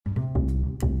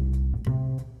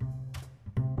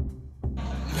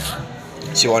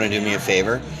So you want to do me a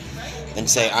favor and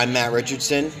say, I'm Matt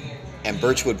Richardson and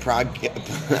Birchwood I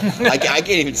can't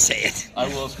even say it. I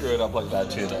will screw it up like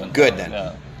that too, then. Good, then.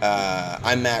 Yeah.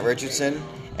 I'm Matt Richardson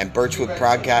and Birchwood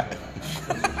Podcast.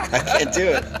 I can't do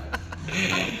it.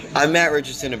 I'm Matt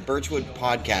Richardson and Birchwood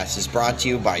Podcast is brought to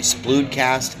you by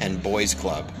Sploodcast and Boys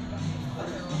Club.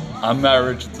 I'm Matt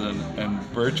Richardson,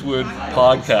 and Birchwood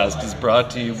Podcast is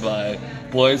brought to you by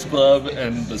Boys Club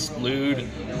and the Splood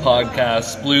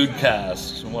Podcast,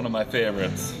 Sploodcast, one of my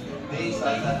favorites.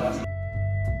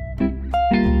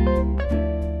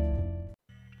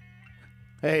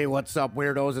 Hey, what's up,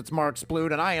 weirdos? It's Mark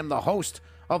Splood, and I am the host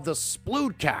of the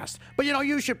Sploodcast. But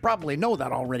you should probably know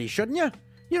that already, shouldn't you?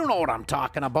 You don't know what I'm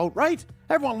talking about, right?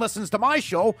 Everyone listens to my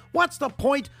show. What's the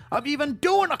point of even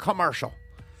doing a commercial?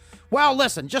 Well,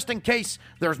 listen, just in case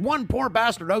there's one poor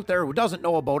bastard out there who doesn't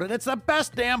know about it, it's the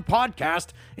best damn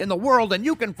podcast in the world, and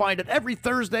you can find it every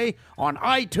Thursday on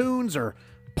iTunes or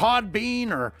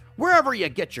Podbean or wherever you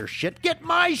get your shit. Get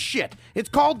my shit. It's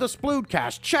called the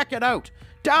Sploodcast. Check it out.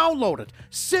 Download it.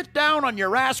 Sit down on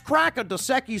your ass, crack a Dos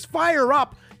Equis, fire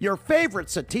up your favorite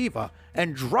sativa,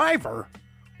 and drive her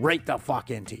right the fuck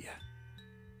into you.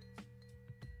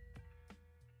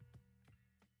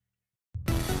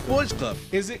 Boys Club.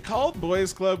 Is it called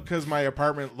Boys Club because my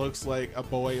apartment looks like a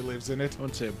boy lives in it? I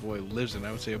wouldn't say a boy lives in it.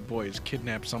 I would say a boy is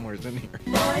kidnapped somewhere in here.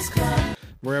 Boys Club.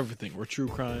 We're everything. We're true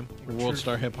crime. We're World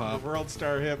Star Hip Hop. World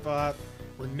Star Hip Hop.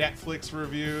 We're Netflix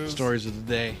reviews. Stories of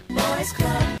the day. Boys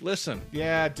Club. Listen.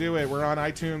 Yeah, do it. We're on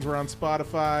iTunes. We're on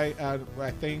Spotify.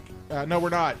 I think. No, we're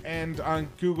not. And on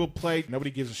Google Play.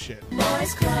 Nobody gives a shit.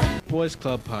 Boys Club. Boys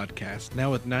Club Podcast. Now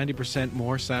with 90%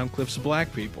 more sound clips of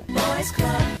black people. Boys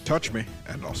Club. Touch me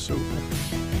and I'll sue.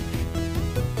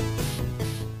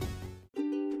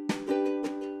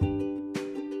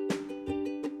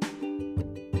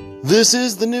 This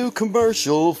is the new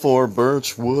commercial for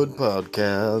Birchwood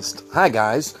Podcast. Hi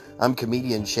guys, I'm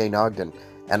comedian Shane Ogden,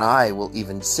 and I will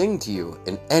even sing to you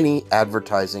in any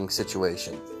advertising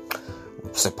situation.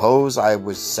 Suppose I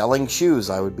was selling shoes,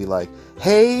 I would be like,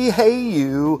 hey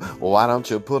you, why don't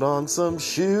you put on some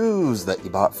shoes that you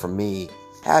bought from me?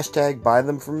 Hashtag buy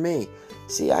them from me.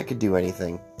 See, I could do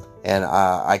anything. And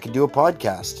I could do a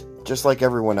podcast, just like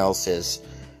everyone else is.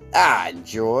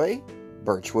 Enjoy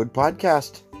Birchwood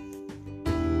Podcast.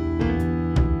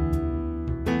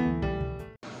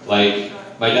 Like,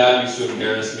 my dad used to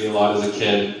embarrass me a lot as a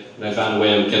kid, and I found a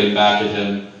way of getting back at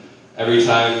him. Every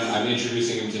time I'm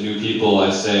introducing him to new people, I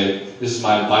say, this is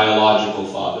my biological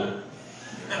father.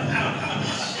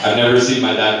 I've never seen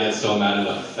my dad get so mad at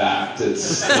a fact.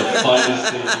 It's the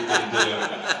funnest thing you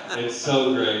can do. It's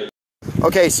so great.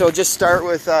 Okay, so just start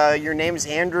with, your name's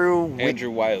Andrew...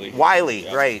 Andrew Wiley. Wiley,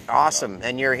 Yeah. right, awesome.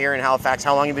 And you're here in Halifax.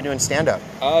 How long have you been doing stand-up?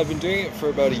 I've been doing it for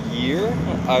about a year.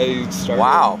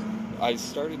 Wow. I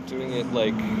started doing it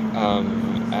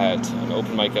at an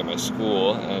open mic at my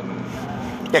school, and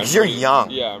Yeah, because you're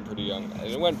young. Yeah, I'm pretty young. And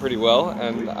it went pretty well,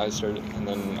 and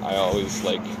then I always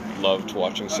loved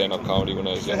watching stand-up comedy when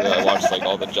I was younger. I watched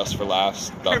all the Just for Laughs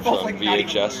stuff from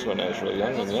VHS when I was really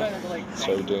young, and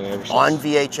started doing it ever since. On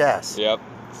VHS. Yep.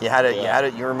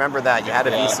 You remember that? You had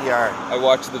a VCR. I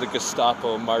watched the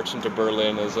Gestapo march into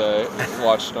Berlin as I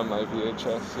watched on my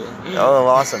VHS. Yeah. Oh,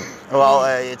 awesome. Well,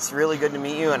 it's really good to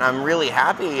meet you, and I'm really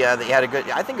happy that you had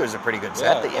I think it was a pretty good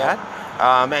set that you had.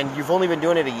 And you've only been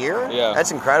doing it a year? Yeah. That's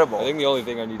incredible. I think the only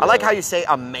thing I need I like how you say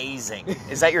amazing.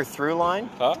 Is that your through line?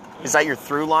 Huh? Is that your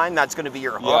through line? That's going to be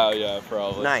your hook? Yeah,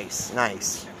 probably. Nice.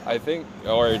 I think,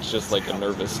 or it's just a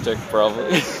nervous tick,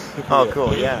 probably. Oh,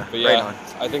 cool, yeah. But yeah, right on.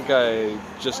 I think I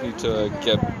just need to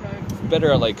get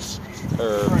better at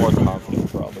or more confident,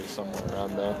 probably somewhere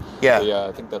around there. Yeah. But yeah,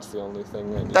 I think that's the only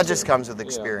thing. That just comes with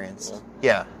experience.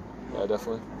 Yeah. Yeah,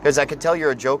 definitely. Because I could tell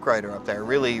you're a joke writer up there.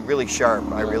 Really, really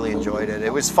sharp. I really enjoyed it.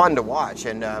 It was fun to watch.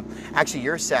 And actually,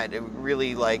 your set, it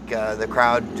really, the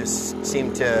crowd just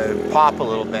seemed to pop a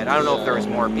little bit. I don't know if there was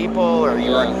more people or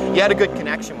you had a good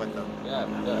connection with them. Yeah,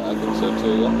 I think so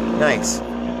too, yeah. Nice.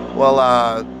 Well,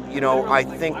 I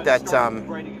think that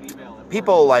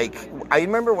people I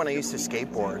remember when I used to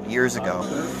skateboard years ago,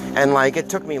 and it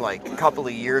took me a couple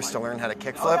of years to learn how to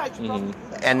kickflip,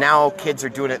 and now kids are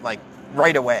doing it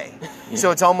right away.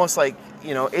 So it's almost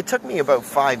it took me about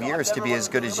 5 years to be as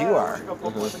good as you are.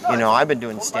 I've been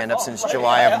doing stand-up since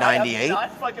July of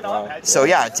 '98. So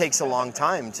yeah, it takes a long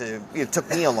time it took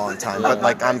me a long time,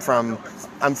 but I'm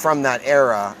from that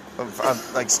era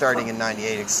of starting in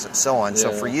 '98 and so on.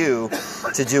 So for you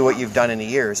to do what you've done in a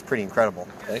year is pretty incredible.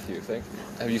 Thank you.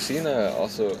 Have you seen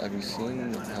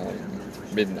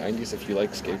mid-90s if you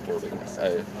like skateboarding.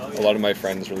 A lot of my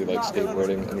friends really like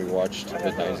skateboarding, and we watched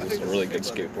mid-90s, a really good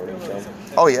skateboarding film.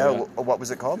 Oh yeah, what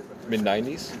was it called?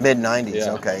 Mid-90s? Mid-90s.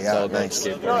 Yeah. Okay, It's all yeah, about nice.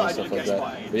 skateboarding and stuff like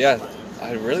that. But yeah,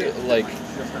 I really like.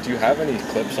 Do you have any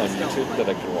clips on YouTube that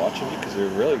I can watch of you? Because they're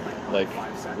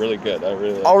really good. I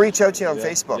really. I'll reach out to you on Yeah.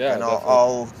 Facebook, Yeah, and definitely.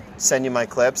 I'll send you my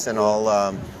clips, and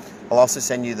I'll also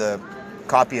send you the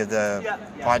copy of the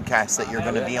podcast that you're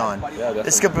going to be on. Yeah,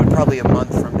 This could be probably a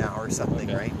month from now or something,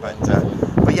 right? But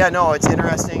yeah, no, it's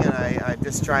interesting, and I'm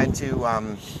just trying to,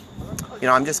 I'm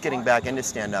just getting back into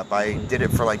stand-up. I did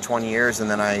it for like 20 years, and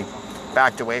then I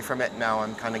backed away from it. Now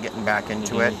I'm kind of getting back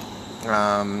into it.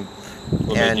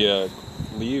 What and made you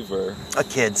leave or?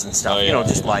 Kids and stuff, Oh, yeah,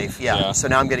 just yeah. life. Yeah. Yeah. So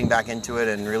now I'm getting back into it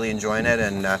and really enjoying it,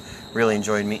 and really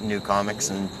enjoying meeting new comics,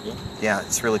 and yeah,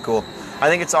 it's really cool. I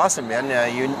think it's awesome, man.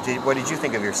 What did you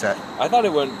think of your set? I thought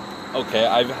it went okay.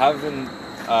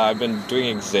 I've been doing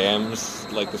exams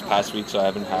like this past week, so I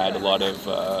haven't had a lot of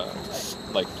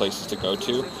like places to go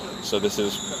to. So this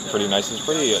is pretty nice. It's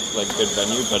pretty like good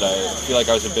venue, but I feel like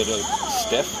I was a bit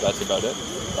stiff. That's about it.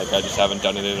 Like I just haven't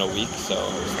done it in a week, so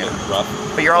it's been rough.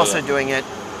 But you're also yeah. doing it,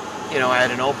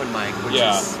 at an open mic, which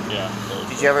Yeah, is. yeah.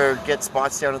 Did you ever get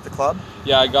spots down at the club?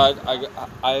 Yeah,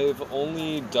 I've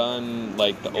only done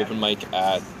like the open mic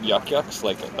at Yuck Yucks,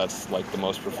 like that's like the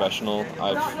most professional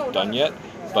I've done yet.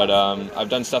 But I've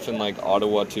done stuff in like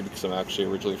Ottawa too, because I'm actually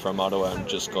originally from Ottawa and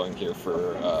just going here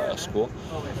for school.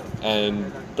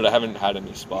 But I haven't had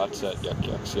any spots at Yuck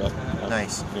Yucks yet.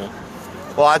 Nice. Yeah.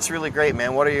 Well, that's really great,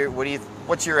 man.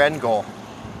 What's your end goal?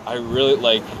 I really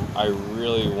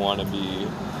want to be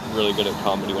really good at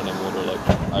comedy when I'm older. Like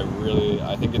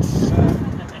I think it's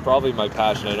probably my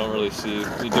passion. I don't really see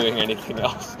me doing anything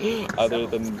else other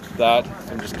than that.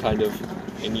 I'm just kind of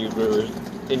in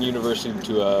university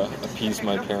to appease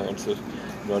my parents, if you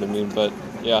know what I mean. But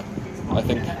yeah, I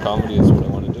think comedy is what I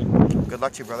want to do. Good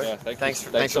luck to you, brother. Yeah, Thanks so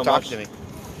for talking much. to me.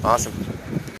 Awesome.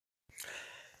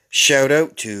 Shout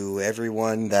out to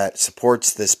everyone that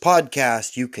supports this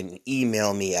podcast. You can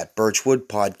email me at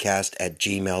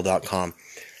birchwoodpodcast@gmail.com.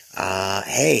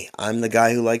 Hey, I'm the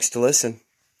guy who likes to listen.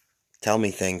 Tell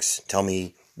me things. Tell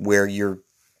me where you're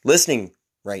listening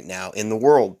right now in the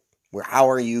world. How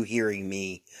are you hearing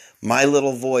me? My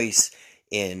little voice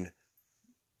in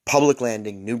Public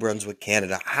Landing, New Brunswick,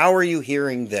 Canada. How are you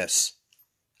hearing this?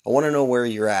 I want to know where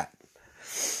you're at.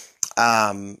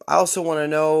 I also want to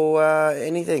know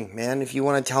anything, man. If you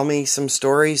want to tell me some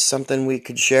stories, something we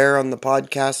could share on the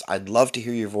podcast, I'd love to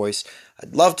hear your voice.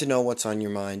 I'd love to know what's on your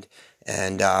mind.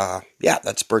 And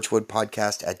that's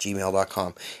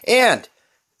birchwoodpodcast@gmail.com. And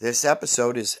this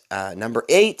episode is number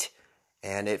 8,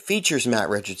 and it features Matt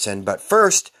Richardson. But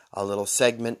first, a little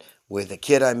segment with a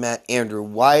kid I met, Andrew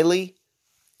Wiley.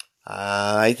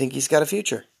 I think he's got a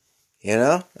future. I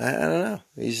don't know.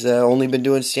 He's only been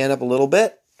doing stand-up a little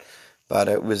bit. But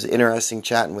it was interesting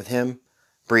chatting with him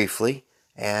briefly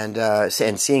and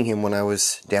seeing him when I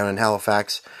was down in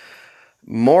Halifax.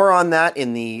 More on that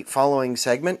in the following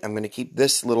segment. I'm going to keep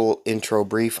this little intro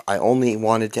brief. I only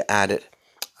wanted to add it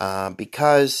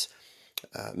because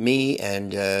me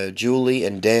and Julie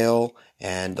and Dale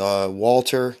and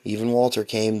Walter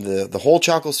came. The whole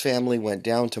Chuckles family went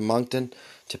down to Moncton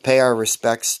to pay our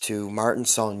respects to Martin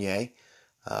Saulnier,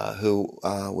 who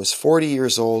was 40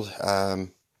 years old.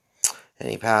 And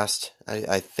he passed.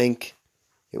 I think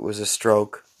it was a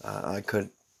stroke. I could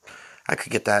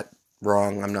get that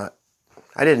wrong.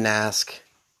 I didn't ask.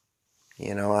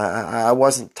 I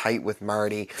wasn't tight with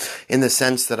Marty in the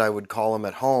sense that I would call him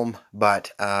at home,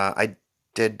 but I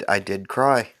did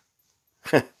cry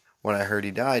when I heard he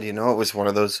died. It was one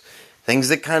of those things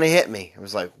that kind of hit me. It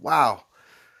was like, wow,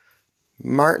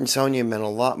 Martin Saulnier meant a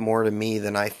lot more to me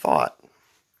than I thought.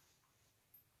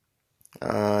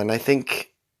 And I think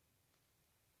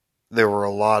there were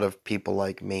a lot of people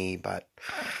like me, but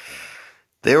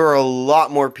there were a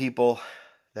lot more people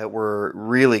that were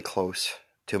really close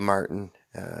to Martin,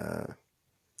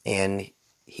 and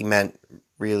he meant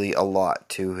really a lot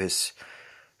to his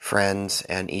friends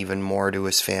and even more to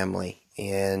his family.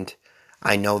 And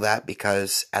I know that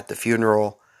because at the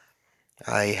funeral,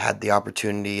 I had the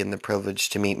opportunity and the privilege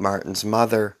to meet Martin's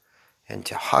mother and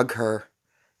to hug her,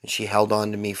 and she held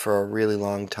on to me for a really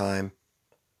long time.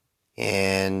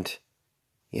 And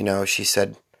she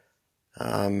said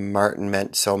Martin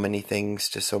meant so many things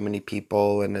to so many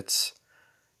people, and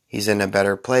he's in a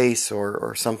better place,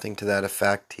 or something to that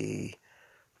effect. It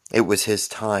was his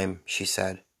time, she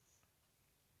said.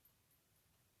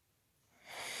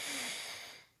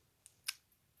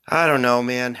 I don't know,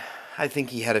 man. I think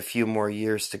he had a few more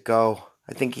years to go.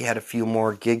 I think he had a few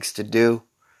more gigs to do.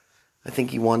 I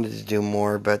think he wanted to do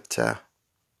more, but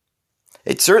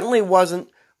it certainly wasn't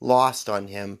lost on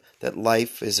him that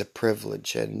life is a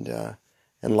privilege and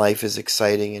life is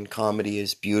exciting and comedy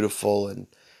is beautiful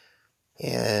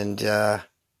and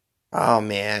oh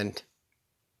man,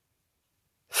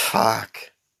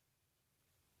 fuck,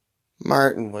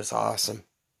 Martin was awesome,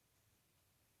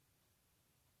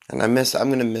 and I'm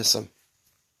gonna miss him.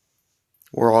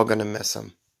 We're all gonna miss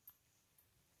him.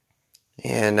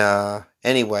 And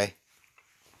anyway,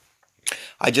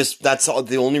 that's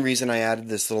the only reason I added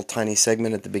this little tiny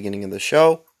segment at the beginning of the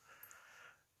show,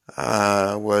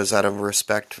 was out of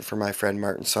respect for my friend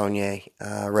Martin Saulnier.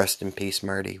 Rest in peace,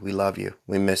 Marty. We love you.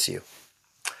 We miss you.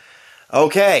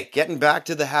 Okay, getting back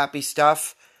to the happy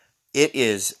stuff. It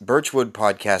is Birchwood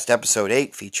Podcast, Episode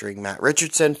 8, featuring Matt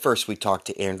Richardson. First, we talked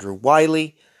to Andrew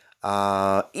Wiley.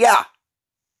 But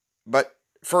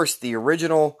first, the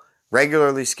original,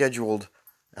 regularly scheduled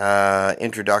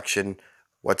introduction,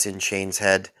 What's in Shane's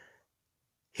Head.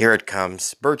 Here it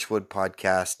comes. Birchwood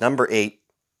Podcast, number 8.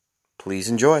 Please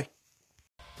enjoy.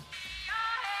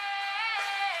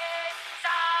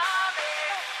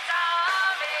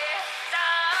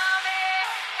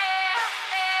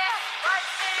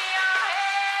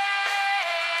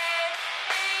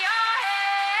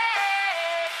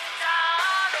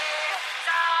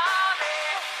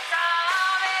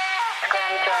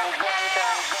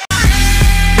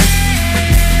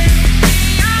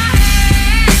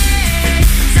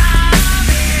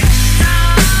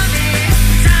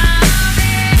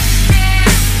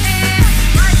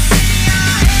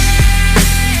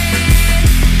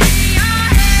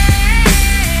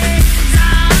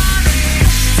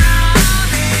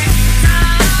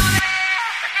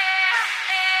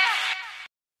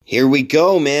 Here we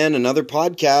go, man. Another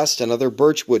podcast, another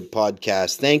Birchwood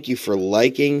podcast. Thank you for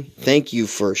liking. Thank you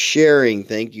for sharing.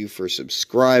 Thank you for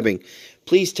subscribing.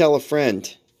 Please tell a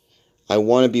friend. I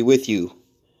want to be with you.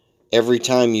 Every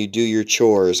time you do your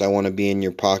chores, I want to be in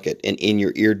your pocket and in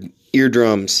your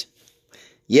eardrums.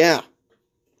 Yeah,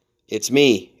 it's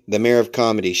me, the Mayor of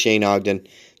Comedy, Shane Ogden.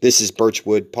 This is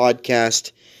Birchwood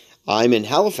Podcast. I'm in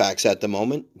Halifax at the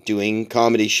moment doing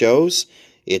comedy shows.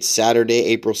 It's Saturday,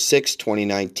 April 6,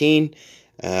 2019,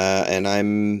 and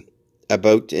I'm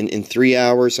about, in 3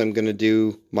 hours, I'm going to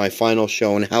do my final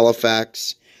show in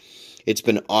Halifax. It's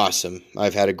been awesome.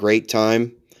 I've had a great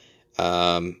time.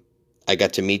 I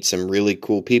got to meet some really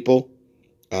cool people.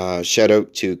 Shout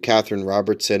out to Catherine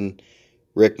Robertson,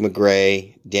 Rick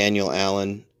McGray, Daniel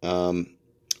Allen,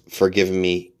 for giving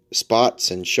me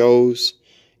spots and shows.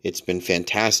 It's been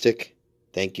fantastic.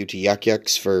 Thank you to Yuck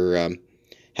Yucks for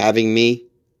having me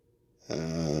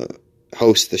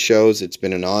host the shows. It's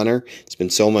been an honor. It's been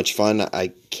so much fun.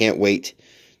 I can't wait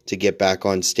to get back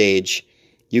on stage.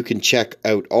 You can check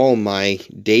out all my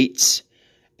dates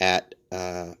at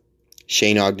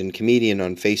Shane Ogden Comedian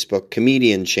on Facebook,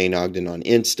 Comedian Shane Ogden on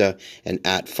Insta, and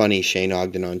at Funny Shane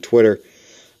Ogden on Twitter.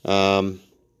 I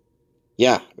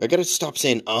gotta stop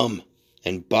saying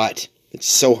and but. It's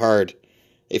so hard.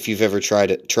 If you've ever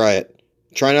tried it, try it.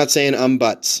 Try not saying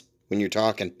buts when you're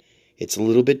talking. It's a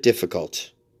little bit difficult.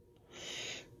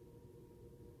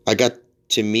 I got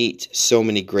to meet so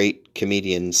many great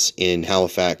comedians in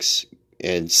Halifax,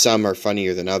 and some are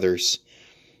funnier than others.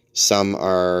 Some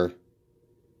are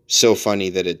so funny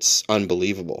that it's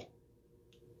unbelievable.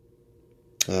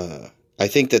 I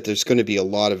think that there's going to be a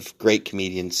lot of great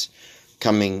comedians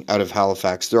coming out of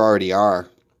Halifax. There already are.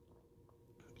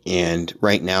 And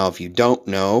right now, if you don't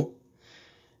know,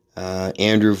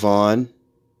 Andrew Vaughn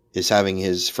is having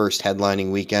his first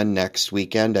headlining weekend next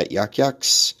weekend at Yuck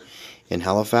Yucks in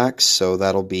Halifax. So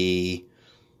that'll be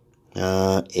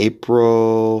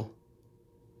April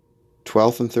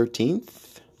 12th and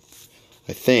 13th.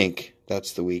 I think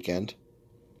that's the weekend.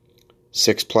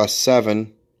 6 plus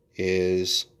 7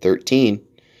 is 13.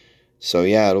 So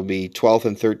yeah, it'll be 12th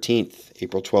and 13th.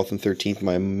 April 12th and 13th.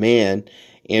 My man,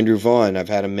 Andrew Vaughn, I've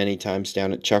had him many times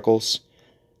down at Chuckles,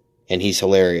 and he's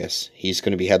hilarious. He's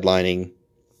going to be headlining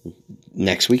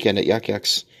next weekend at Yuck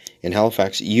Yucks in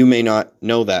Halifax. You may not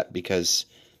know that because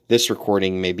this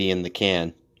recording may be in the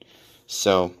can.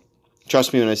 So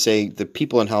trust me when I say the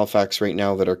people in Halifax right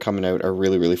now that are coming out are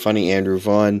really, really funny. Andrew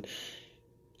Vaughn,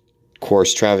 of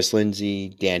course, Travis Lindsay,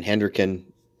 Dan Hendricken,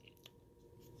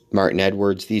 Martin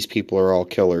Edwards. These people are all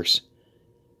killers.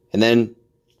 And then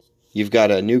you've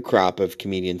got a new crop of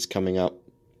comedians coming up.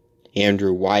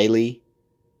 Andrew Wiley.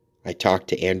 I talked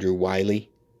to Andrew Wiley.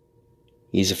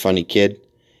 He's a funny kid.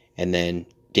 And then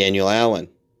Daniel Allen,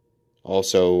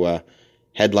 also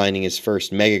headlining his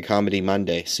first Mega Comedy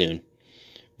Monday soon.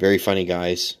 Very funny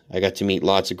guys. I got to meet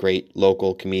lots of great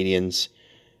local comedians.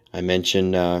 I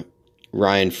mentioned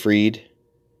Ryan Freed,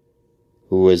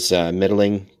 who was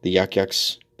middling the Yuck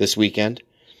Yucks this weekend.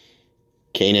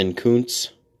 Kanan Kuntz.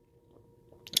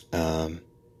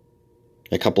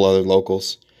 A couple other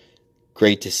locals.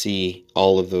 Great to see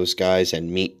all of those guys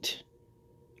and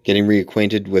getting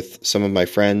reacquainted with some of my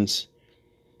friends.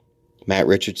 Matt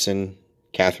Richardson,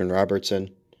 Catherine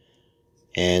Robertson,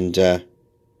 and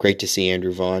great to see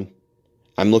Andrew Vaughn.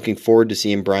 I'm looking forward to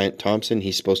seeing Bryant Thompson.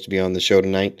 He's supposed to be on the show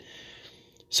tonight.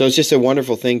 So it's just a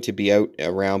wonderful thing to be out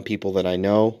around people that I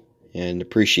know and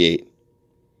appreciate.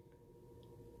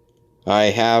 I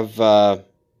have a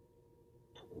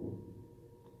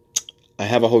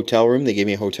hotel room. They gave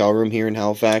me a hotel room here in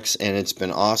Halifax, and it's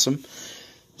been awesome.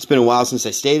 It's been a while since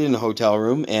I stayed in a hotel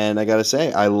room, and I gotta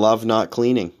say, I love not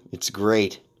cleaning. It's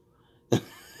great.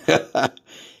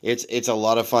 It's a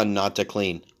lot of fun not to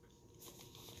clean.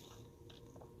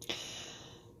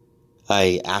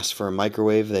 I asked for a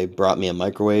microwave. They brought me a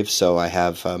microwave, so I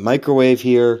have a microwave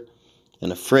here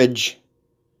and a fridge,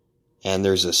 and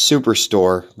there's a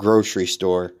superstore, grocery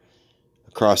store,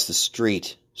 across the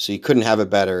street. So you couldn't have it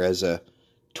better. As a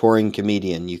touring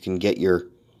comedian, you can get your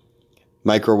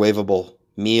microwavable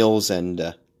meals, and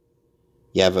I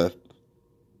have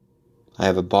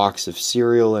a box of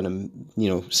cereal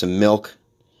and some milk,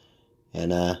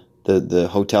 and the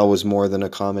hotel was more than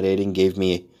accommodating. Gave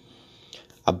me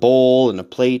a bowl and a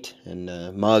plate and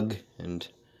a mug and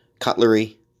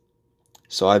cutlery.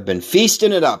 So I've been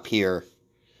feasting it up here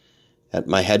at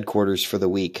my headquarters for the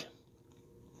week.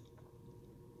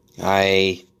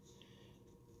 I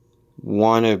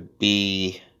want to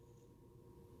be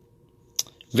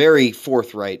very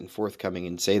forthright and forthcoming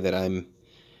and say that I'm,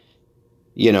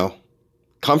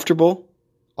 comfortable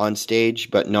on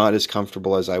stage, but not as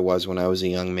comfortable as I was when I was a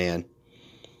young man.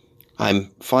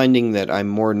 I'm finding that I'm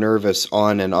more nervous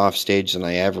on and off stage than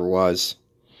I ever was.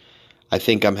 I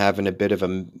think I'm having a bit of a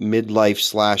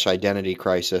midlife / identity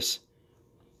crisis.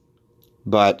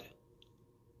 But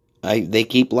they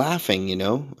keep laughing,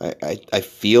 I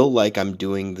feel like I'm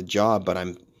doing the job, but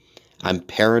I'm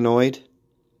paranoid.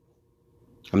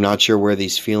 I'm not sure where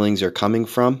these feelings are coming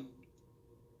from.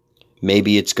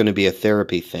 Maybe it's going to be a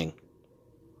therapy thing.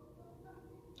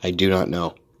 I do not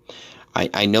know.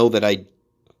 I know that I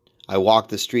walked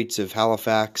the streets of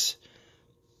Halifax,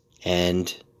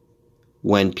 and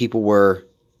when people were,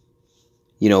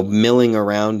 milling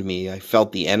around me, I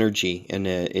felt the energy, and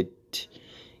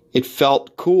it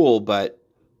felt cool, but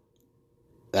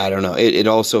I don't know. It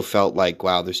also felt like,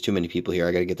 wow, there's too many people here.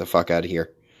 I got to get the fuck out of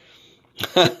here.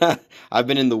 I've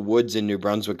been in the woods in New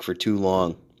Brunswick for too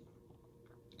long.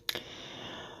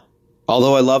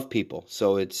 Although I love people,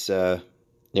 so it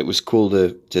was cool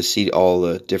to see all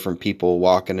the different people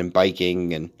walking and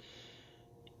biking,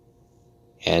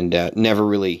 and never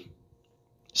really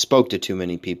spoke to too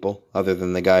many people other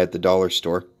than the guy at the dollar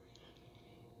store.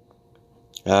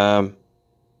 Yeah,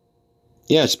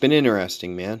 it's been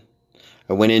interesting, man.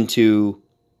 I went to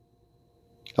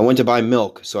buy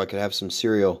milk so I could have some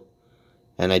cereal,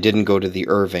 and I didn't go to the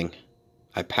Irving.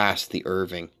 I passed the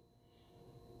Irving.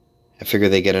 I figure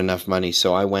they get enough money,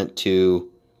 so I went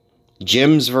to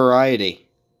Jim's Variety.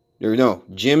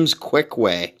 Jim's Quick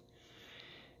Way.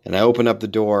 And I opened up the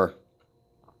door,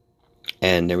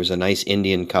 and there was a nice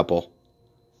Indian couple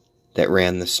that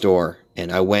ran the store.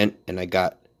 And I went and I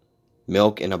got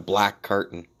milk in a black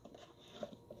carton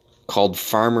called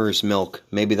Farmer's Milk.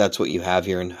 Maybe that's what you have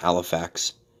here in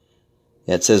Halifax.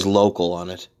 Yeah, it says local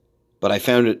on it. But I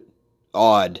found it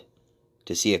odd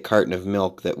to see a carton of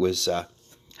milk that was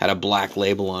had a black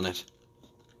label on it.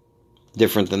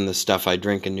 Different than the stuff I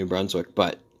drink in New Brunswick,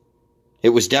 but it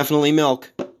was definitely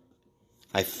milk.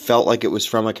 I felt like it was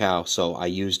from a cow, so I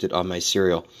used it on my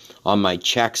cereal. On my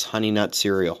Chex Honey Nut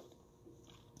cereal.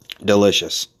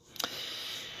 Delicious.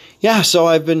 Yeah, so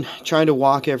I've been trying to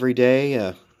walk every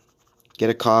day, get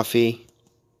a coffee,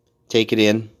 take it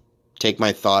in, take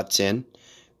my thoughts in,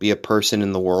 be a person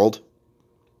in the world.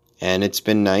 And it's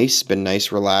been nice,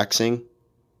 relaxing.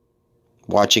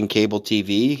 Watching cable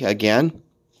TV again.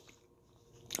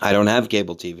 I don't have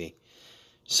cable TV.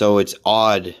 So it's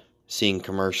odd seeing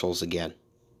commercials again.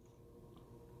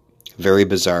 Very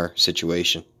bizarre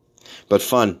situation. But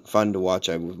fun to watch.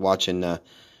 I was watching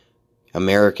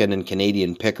American and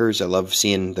Canadian pickers. I love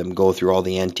seeing them go through all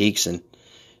the antiques and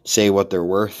say what they're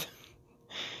worth.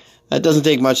 That doesn't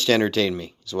take much to entertain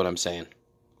me, is what I'm saying.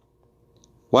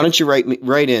 Why don't you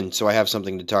write in so I have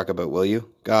something to talk about, will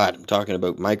you? God, I'm talking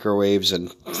about microwaves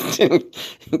and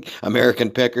American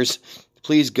pickers.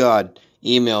 Please, God,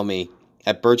 email me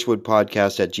at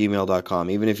birchwoodpodcast@gmail.com,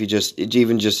 even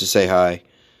just to say hi.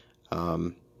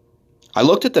 I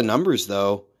looked at the numbers,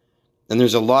 though. And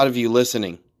there's a lot of you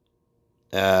listening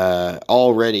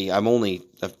already. I'm only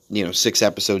 6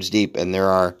 episodes deep, and there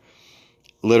are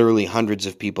literally hundreds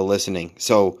of people listening.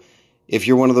 So if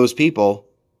you're one of those people,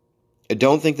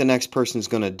 don't think the next person's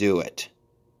going to do it.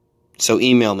 So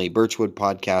email me,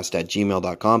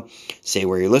 birchwoodpodcast@gmail.com. Say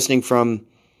where you're listening from.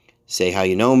 Say how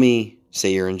you know me.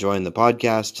 Say you're enjoying the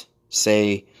podcast.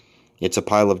 Say it's a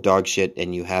pile of dog shit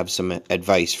and you have some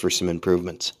advice for some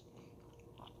improvements.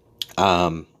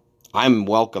 I'm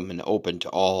welcome and open to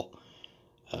all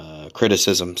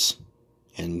criticisms,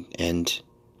 and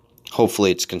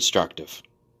hopefully it's constructive.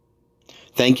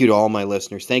 Thank you to all my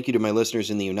listeners. Thank you to my listeners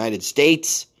in the United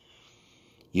States.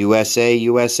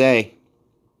 USA.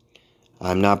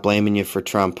 I'm not blaming you for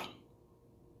Trump.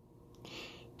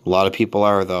 A lot of people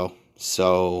are, though.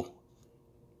 So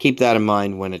keep that in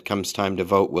mind when it comes time to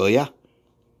vote, will ya?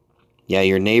 Yeah,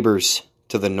 your neighbors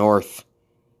to the north.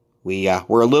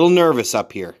 We're a little nervous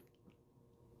up here.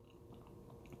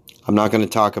 I'm not going to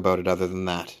talk about it other than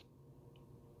that.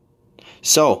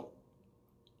 So,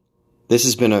 this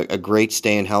has been a great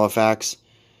stay in Halifax.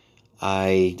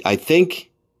 I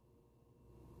think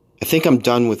I'm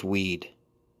done with weed.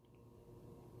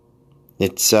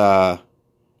 It's, I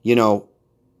know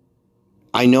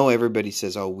everybody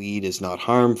says, oh, weed is not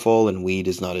harmful and weed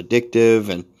is not addictive.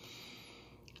 And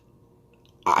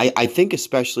I think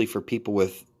especially for people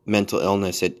with mental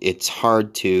illness, it's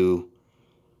hard to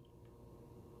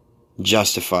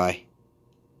justify.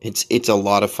 It's a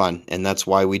lot of fun, and that's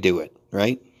why we do it,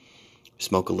 right?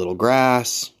 Smoke a little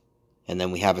grass, and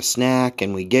then we have a snack,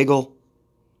 and we giggle.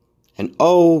 And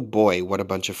oh boy, what a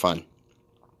bunch of fun.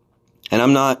 And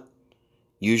I'm not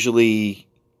usually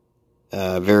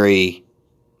a very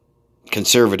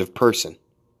conservative person.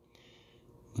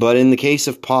 But in the case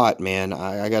of pot, man,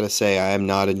 I gotta say, I am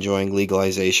not enjoying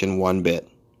legalization one bit.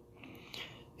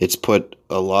 It's put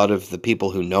a lot of the people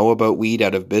who know about weed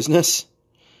out of business,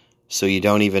 so you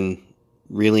don't even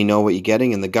really know what you're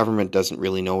getting, and the government doesn't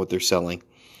really know what they're selling.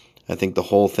 I think the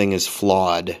whole thing is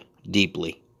flawed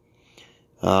deeply.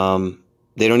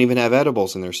 They don't even have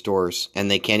edibles in their stores, and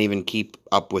they can't even keep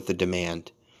up with the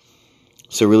demand.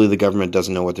 So really the government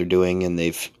doesn't know what they're doing, and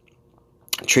they've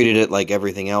treated it like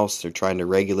everything else. They're trying to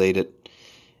regulate it,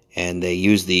 and they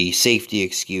use the safety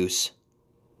excuse.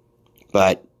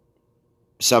 But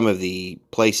some of the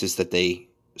places that they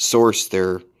source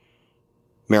their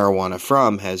marijuana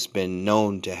from has been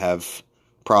known to have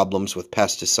problems with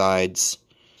pesticides.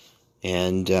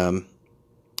 And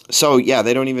so, yeah,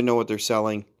 they don't even know what they're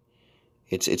selling.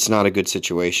 It's not a good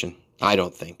situation, I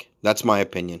don't think. That's my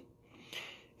opinion.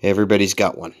 Everybody's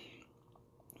got one.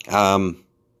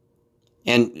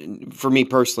 And for me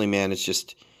personally, man,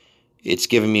 it's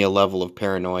given me a level of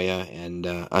paranoia and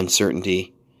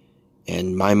uncertainty.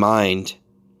 And my mind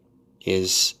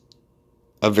is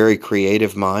a very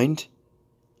creative mind.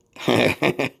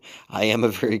 I am a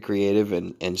very creative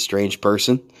and strange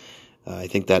person. I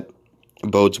think that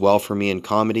bodes well for me in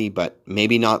comedy, but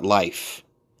maybe not life.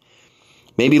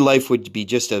 Maybe life would be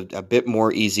just a bit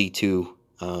more easy to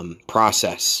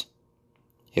process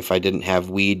if I didn't have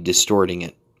weed distorting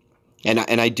it. And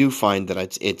I do find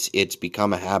that it's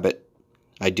become a habit.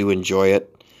 I do enjoy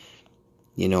it.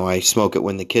 I smoke it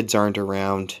when the kids aren't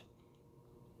around.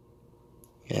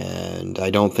 And I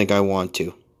don't think I want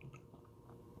to.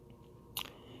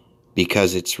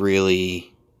 Because it's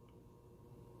really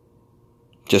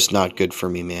just not good for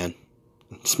me, man.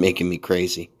 It's making me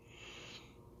crazy.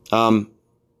 And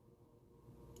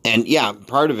yeah,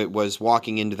 part of it was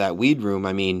walking into that weed room.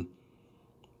 I mean,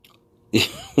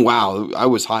 wow, I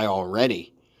was high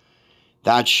already.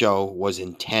 That show was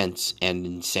intense and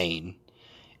insane.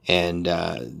 And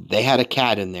they had a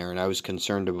cat in there, and I was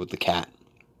concerned about the cat.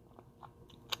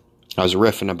 I was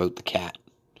riffing about the cat.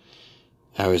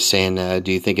 I was saying,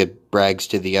 do you think it brags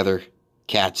to the other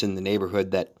cats in the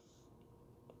neighborhood that,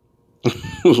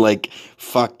 like,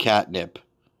 fuck catnip.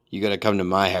 You gotta come to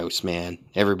my house, man.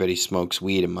 Everybody smokes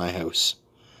weed in my house.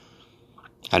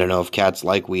 I don't know if cats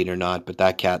like weed or not, but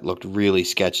that cat looked really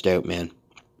sketched out, man.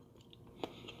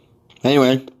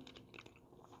 Anyway,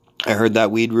 I heard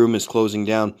that weed room is closing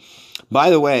down.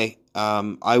 By the way,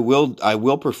 I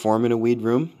will perform in a weed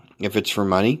room if it's for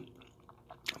money,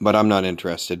 but I'm not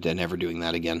interested in ever doing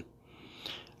that again.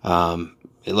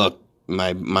 Look,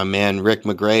 my man Rick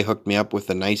McGray hooked me up with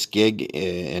a nice gig,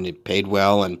 and it paid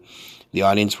well, and the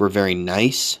audience were very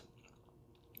nice,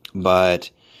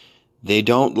 but they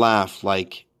don't laugh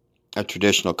like a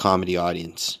traditional comedy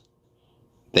audience.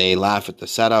 They laugh at the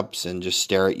setups and just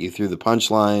stare at you through the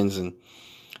punchlines, and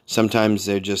sometimes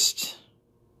they're just,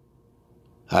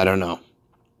 I don't know,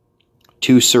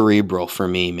 too cerebral for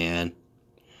me, man.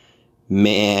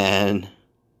 Man.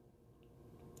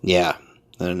 Yeah,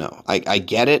 I don't know. I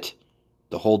get it.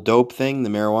 The whole dope thing, the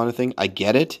marijuana thing, I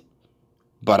get it.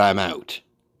 But I'm out.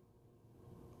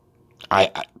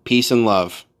 I peace and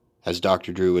love, as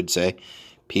Dr. Drew would say.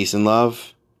 Peace and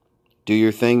love. Do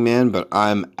your thing, man, but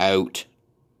I'm out.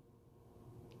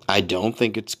 I don't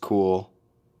think it's cool.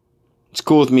 It's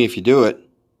cool with me if you do it,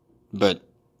 but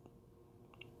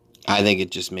I think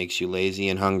it just makes you lazy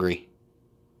and hungry.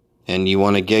 And you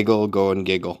want to giggle, go and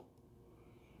giggle.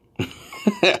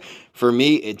 For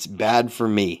me, it's bad for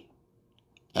me.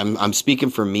 I'm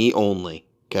speaking for me only,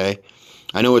 okay?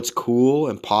 I know it's cool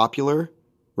and popular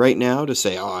right now to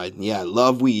say, oh, yeah, I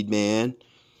love weed, man.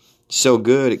 It's so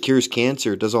good. It cures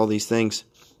cancer. It does all these things.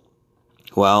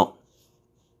 Well,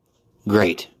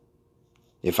 great.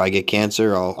 If I get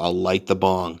cancer, I'll light the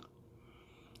bong.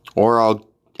 Or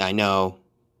I know,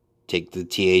 take the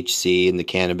THC and the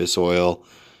cannabis oil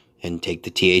and take the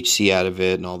THC out of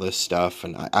it and all this stuff.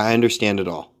 And I understand it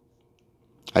all.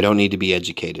 I don't need to be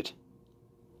educated.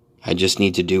 I just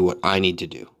need to do what I need to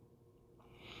do.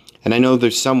 And I know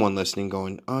there's someone listening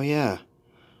going, oh yeah.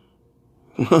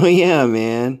 Oh yeah,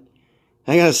 man.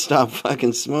 I gotta stop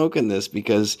fucking smoking this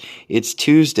because it's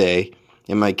Tuesday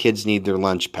and my kids need their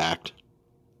lunch packed.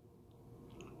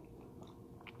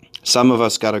 Some of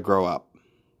us gotta grow up.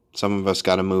 Some of us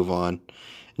gotta move on.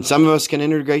 And some of us can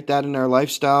integrate that in our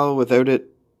lifestyle without it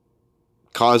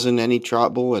causing any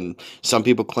trouble. And some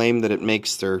people claim that it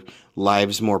makes their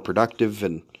lives more productive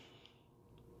and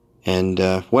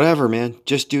whatever, man.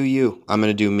 Just do you. I'm going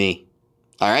to do me.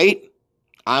 All right?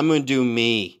 I'm going to do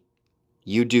me.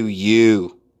 You do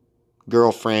you,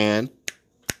 girlfriend.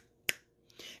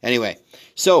 Anyway,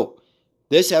 so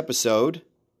this episode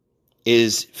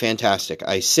is fantastic.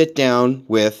 I sit down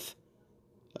with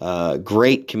a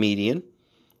great comedian,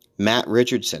 Matt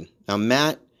Richardson. Now,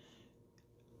 Matt,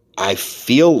 I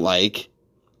feel like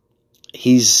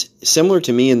he's similar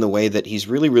to me in the way that he's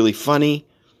really, really funny,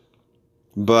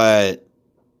 but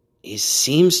he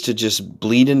seems to just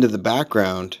bleed into the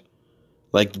background.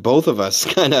 Like both of us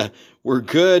kind of, we're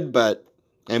good,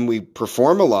 and we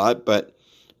perform a lot, but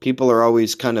people are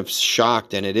always kind of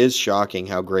shocked, and it is shocking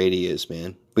how great he is,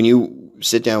 man. When you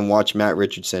sit down and watch Matt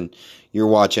Richardson, you're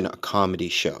watching a comedy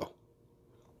show.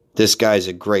 This guy's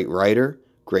a great writer,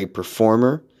 great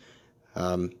performer.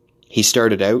 He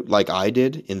started out like I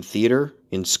did in theater,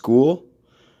 in school,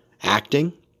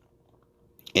 acting.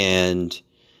 And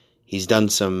he's done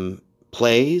some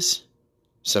plays,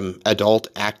 some adult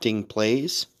acting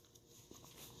plays.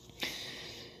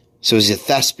 So he's a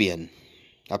thespian,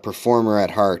 a performer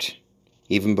at heart,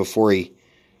 even before he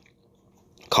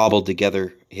cobbled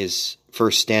together his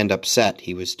first stand-up set,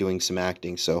 he was doing some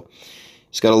acting. So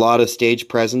he's got a lot of stage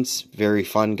presence, very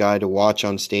fun guy to watch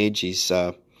on stage.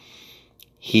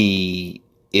 He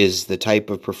is the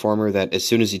type of performer that as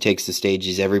soon as he takes the stage,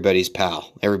 he's everybody's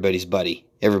pal, everybody's buddy.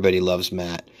 Everybody loves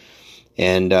Matt.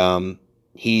 And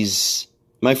he's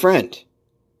my friend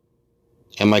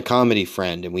and my comedy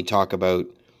friend, and we talk about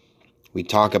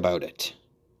it.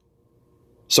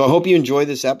 So I hope you enjoy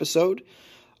this episode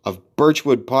of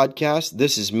Birchwood Podcast.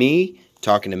 This is me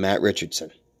talking to Matt Richardson.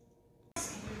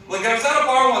 Like, I was at a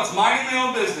bar once, minding my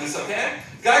own business, okay?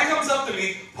 Guy comes up to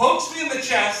me, pokes me in the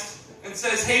chest, and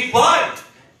says, "Hey, bud,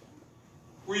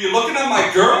 were you looking at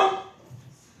my girl?"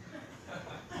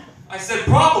 I said,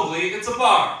 "Probably, it's a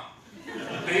bar."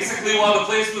 Basically, while the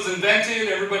place was invented,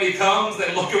 everybody comes,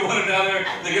 they look at one another,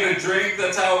 they get a drink,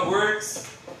 that's how it works.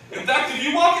 In fact, if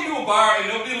you walk into a bar and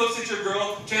nobody looks at your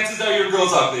girl, chances are your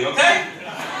girl's ugly, okay?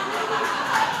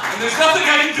 And there's nothing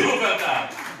I can do about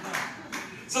that.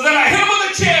 So then I hit him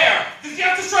with a chair, because you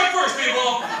have to strike first,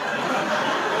 people.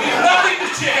 Leave nothing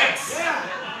to chance.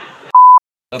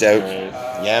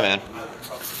 Yeah, man.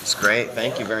 It's great.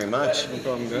 Thank you very much. No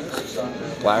problem, guys.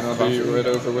 Black coffee right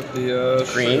over with the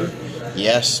Cream? sugar.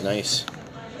 Yes, nice.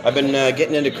 I've been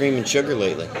getting into cream and sugar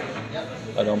lately.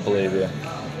 I don't believe you.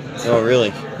 Oh,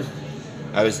 really?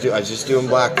 I was just doing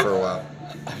black for a while.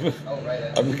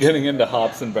 I'm getting into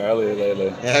hops and barley lately.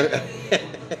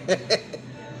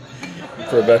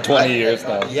 For about 20 years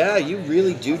now. Yeah, you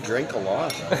really do drink a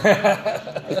lot.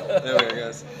 There we go,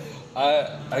 guys.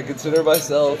 I consider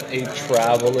myself a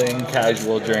traveling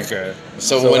casual drinker.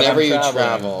 So when whenever I'm you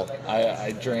traveling, travel,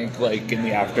 I drink like in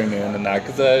the afternoon and that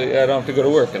because I don't have to go to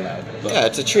work in that. But yeah,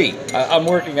 it's a treat. I'm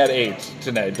working at 8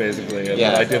 tonight basically, and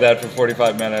Yeah. I do that for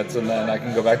 45 minutes and then I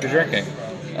can go back to drinking.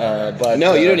 But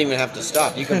No, you don't even have to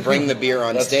stop. You can bring the beer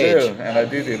on that's stage. true, and I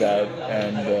do that,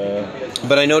 and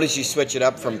But I noticed you switch it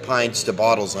up from pints to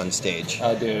bottles on stage.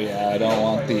 I do. Yeah, I don't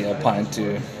want the pint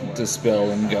to spill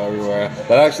and go everywhere.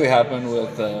 That actually happened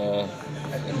with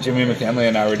Jimmy McKinley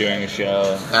and I were doing a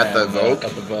show At the Vogue?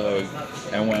 At the Vogue,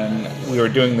 and when we were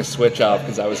doing the switch off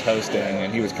because I was hosting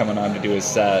and he was coming on to do his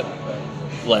set,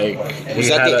 like Was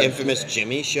that the infamous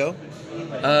Jimmy show?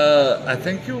 I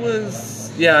think it was.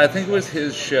 Yeah, I think it was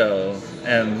his show,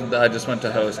 and I just went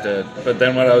to host it. But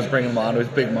then when I was bringing him on, it was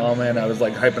big moment. I was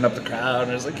like hyping up the crowd,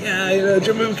 and I was like, "Yeah, you know,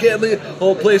 Jimmy McKinley."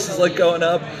 Whole place is like going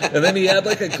up, and then he had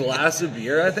like a glass of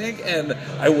beer, I think, and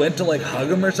I went to like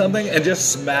hug him or something, and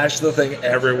just smashed the thing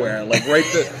everywhere, like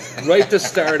right to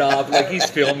start off. Like he's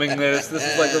filming this. This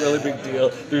is like a really big deal.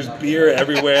 There's beer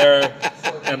everywhere.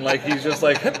 And like he's just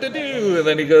like hip to do, and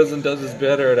then he goes and does his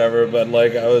bit or whatever. But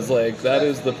like I was like, that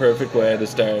is the perfect way to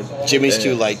start. Jimmy's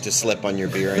too light to slip on your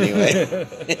beer anyway.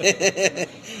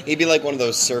 He'd be like one of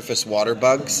those surface water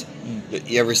bugs.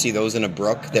 You ever see those in a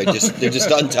brook? They're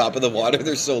just on top of the water.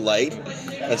 They're so light.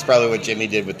 That's probably what Jimmy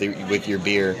did with your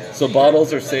beer. So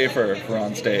bottles are safer for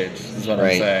on stage. Is what I'm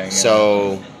saying.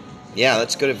 So. Yeah,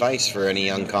 that's good advice for any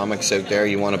young comics out there.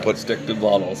 You want to stick to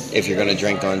bottles if you're going to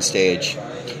drink on stage.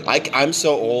 I'm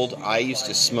so old. I used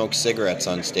to smoke cigarettes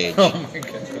on stage. Oh my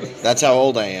goodness! That's how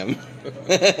old I am. I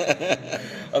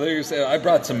thought you were saying I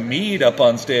brought some mead up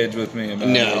on stage with me.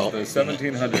 No, the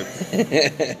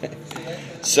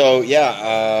 1700s. So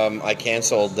yeah, I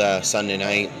canceled Sunday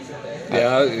night.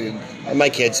 Yeah, my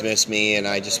kids miss me, and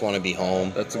I just want to be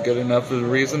home. That's a good enough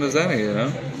reason as any, you know.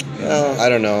 Well, I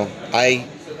don't know.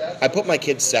 I put my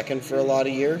kids second for a lot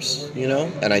of years, you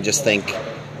know, and I just think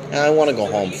I want to go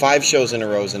home. 5 shows in a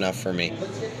row is enough for me.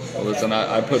 Well, listen,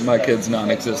 I put my kids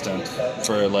non-existent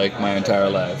for like my entire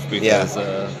life because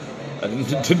I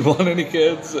didn't want any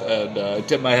kids, and I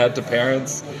tip my hat to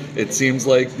parents. It seems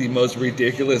like the most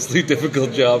ridiculously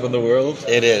difficult job in the world.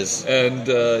 It is, and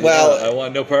I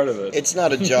want no part of it. It's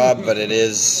not a job, but it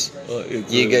is.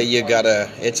 You gotta.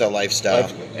 It's a lifestyle,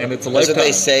 and it's a lifetime. That's what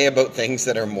they say about things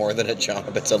that are more than a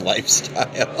job. It's a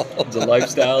lifestyle. It's a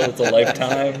lifestyle. It's a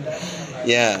lifetime.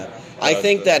 Yeah. I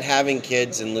think that having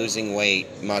kids and losing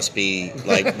weight must be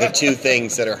like the 2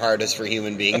 things that are hardest for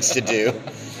human beings to do.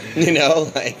 You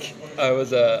know, like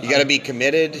you got to be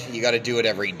committed. You got to do it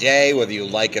every day, whether you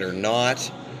like it or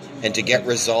not. And to get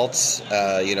results,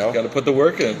 you know, got to put the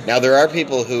work in. Now there are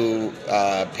people who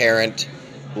parent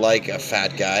like a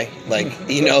fat guy, like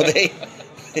you know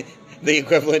the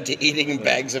equivalent to eating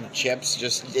bags of chips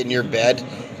just in your bed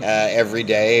every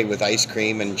day with ice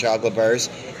cream and chocolate bars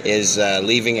is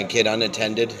leaving a kid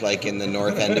unattended, like in the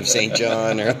north end of St.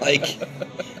 John, or like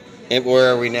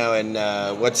where are we now? In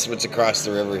what's across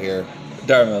the river here?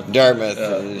 Dartmouth. Yeah.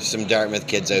 There's some Dartmouth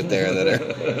kids out there that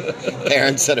are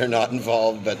parents that are not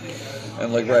involved, but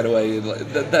and like right away,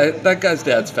 that guy's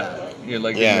dad's fat. You're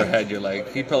like in your head, you're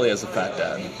like, he probably has a fat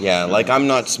dad. Yeah, like I'm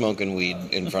not smoking weed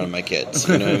in front of my kids.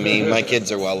 You know what I mean? My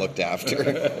kids are well looked after.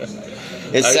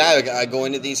 It's sad. I go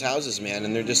into these houses, man,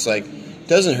 and they're just like,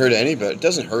 doesn't hurt anybody. It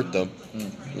doesn't hurt them.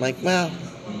 I'm like, well,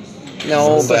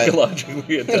 no, but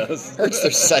psychologically it does. Hurts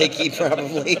their psyche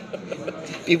probably.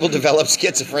 People develop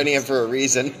schizophrenia for a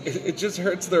reason. It just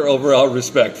hurts their overall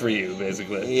respect for you,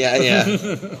 basically.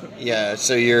 Yeah.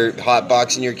 So you're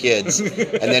hotboxing your kids, and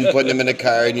then putting them in a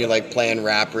car, and you're like playing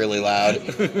rap really loud,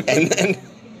 and then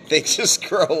they just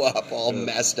grow up all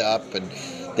messed up, and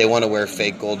they want to wear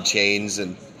fake gold chains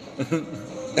and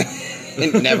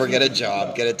never get a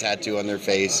job, get a tattoo on their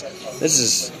face. This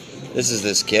is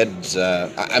this kid's.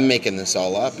 I'm making this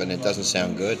all up, and it doesn't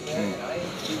sound good.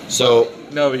 So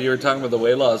no, but you were talking about the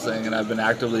weight loss thing, and I've been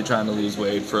actively trying to lose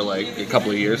weight for like a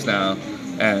couple of years now.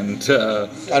 And I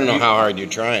don't know how hard you're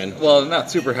trying. Well, not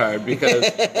super hard,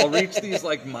 because I'll reach these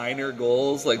like minor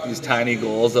goals, like these tiny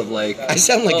goals of like. I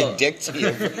sound like a dick to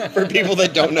you for people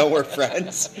that don't know we're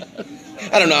friends.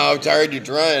 I don't know how hard you're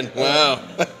trying. Wow.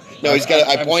 No, he's got.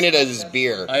 I pointed at his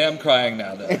beer. I am crying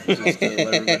now, though, just to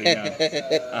let everybody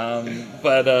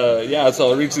know. Yeah, so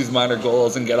I'll reach these minor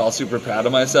goals and get all super proud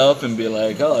of myself and be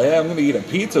like, oh, yeah, I'm going to eat a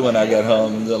pizza when I get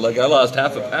home. And like, I lost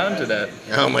half a pound today.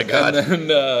 Oh, my God. And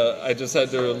then I just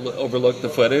had to overlook the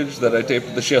footage that I taped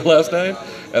at the show last night.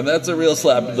 And that's a real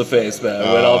slap in the face,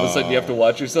 man. When all of a sudden you have to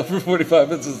watch yourself for 45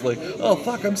 minutes, it's like, oh,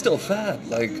 fuck, I'm still fat.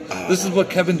 Like, this is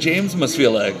what Kevin James must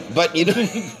feel like. But, you know,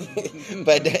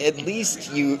 but at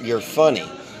least you're funny.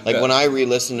 Like when I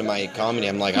re-listen to my comedy,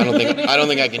 I'm like, I don't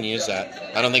think I can use that.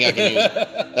 I don't think I can use it.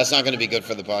 That's not going to be good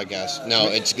for the podcast. No,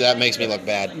 that makes me look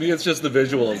bad. Me, it's just the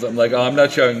visuals. I'm like, oh, I'm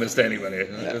not showing this to anybody.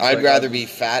 I'd rather be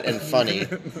fat and funny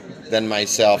than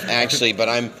myself, actually. But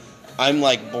I'm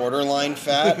like borderline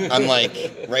fat. I'm like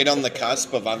right on the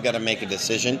cusp of I've got to make a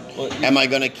decision. Am I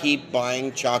going to keep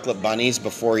buying chocolate bunnies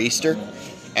before Easter?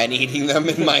 and eating them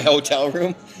in my hotel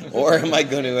room? Or am I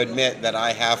going to admit that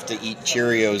I have to eat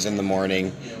Cheerios in the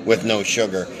morning with no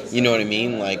sugar? You know what I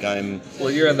mean? Like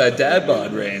Well, you're in that dad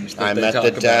bod range. That I'm they at talk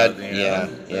the dad. about, you know?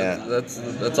 Yeah.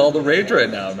 That's all the rage right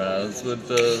now, man. That's what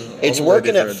It's all the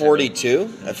working ladies at are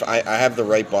 42. If I have the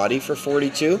right body for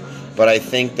 42, but I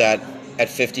think that at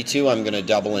 52 I'm going to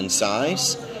double in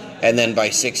size, and then by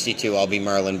 62 I'll be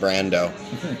Marlon Brando.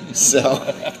 So,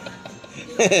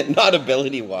 not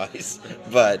ability-wise,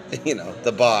 but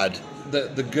the bod.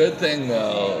 The good thing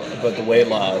though about the weight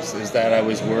loss is that I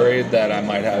was worried that I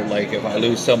might have, like, if I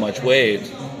lose so much weight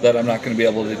that I'm not going to be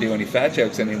able to do any fat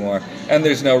jokes anymore, and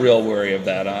there's no real worry of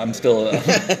that. I'm still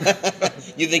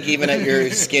You think even at your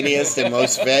skinniest and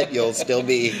most fit, you'll still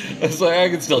be it's like I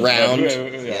can still round?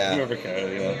 Yeah, whoever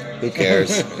cares. Who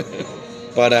cares?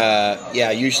 But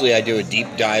usually I do a deep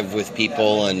dive with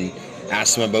people and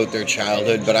ask them about their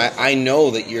childhood. But I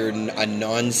know that you're a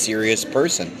non-serious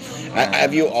person.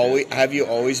 Have you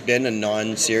always been a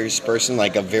non-serious person,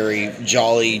 like a very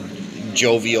jolly,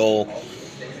 jovial?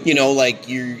 Like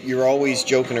you're always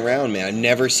joking around, man. I've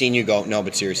never seen you go, no,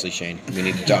 but seriously, Shane, we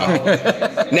need to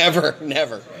talk.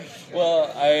 Never.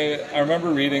 Well, I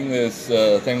remember reading this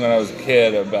thing when I was a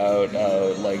kid about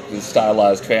like the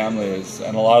stylized families,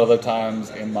 and a lot of the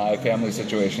times in my family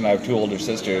situation, I have 2 older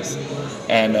sisters,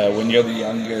 and when you're the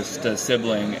youngest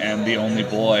sibling and the only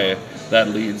boy, that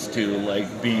leads to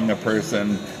like being a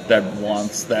person that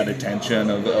wants that attention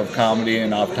of comedy,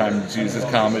 and oftentimes uses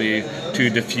comedy to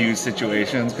diffuse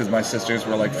situations, because my sisters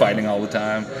were like fighting all the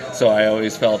time, so I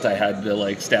always felt I had to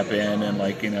like step in and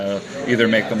like either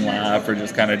make them laugh or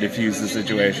just kind of diffuse the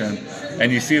situation.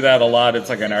 And you see that a lot. It's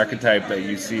like an archetype that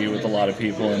you see with a lot of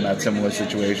people in that similar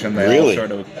situation. They all sort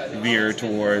of veer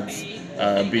towards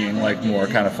being like more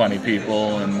kind of funny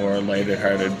people and more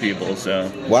lighthearted people. So I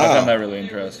found that really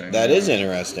interesting. That is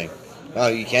interesting. Wow,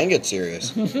 you can get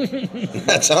serious.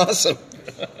 That's awesome.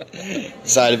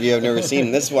 Side of you I've never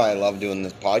seen. This is why I love doing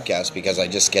this podcast, because I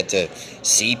just get to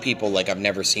see people like I've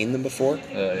never seen them before.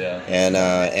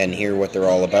 And hear what they're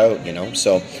all about,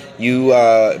 So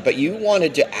but you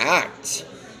wanted to act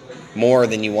more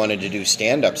than you wanted to do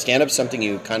stand-up. Stand-up's something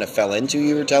you kind of fell into,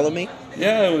 you were telling me?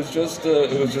 Yeah, it was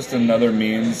just another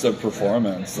means of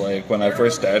performance. Like when I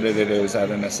first started it was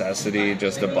out of necessity.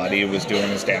 Just a buddy was doing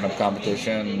a stand-up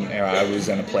competition, and I was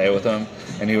in a play with him,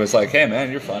 and he was like, "Hey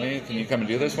man, you're funny. Can you come and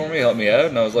do this for me? Help me out?"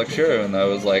 And I was like, "Sure." And that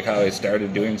was like how I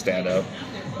started doing stand-up.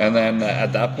 And then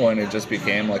at that point, it just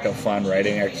became like a fun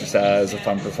writing exercise, a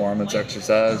fun performance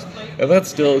exercise, and that's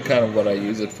still kind of what I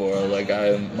use it for. Like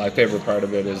my favorite part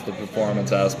of it is the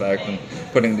performance aspect and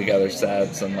putting together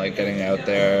sets and like getting out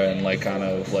there and like kind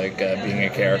of like being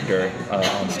a character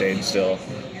on stage still.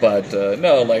 But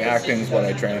no, like acting is what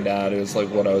I trained at. It was like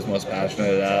what I was most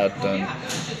passionate at, and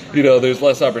there's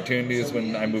less opportunities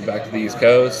when I move back to the East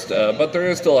Coast, but there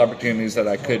is still opportunities that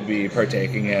I could be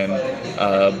partaking in.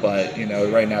 But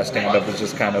right now stand-up is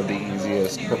just kind of the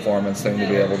easiest performance thing to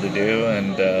be able to do,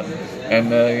 and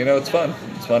it's fun.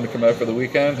 It's fun to come out for the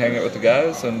weekend, hang out with the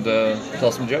guys, and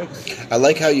tell some jokes. I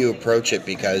like how you approach it,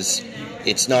 because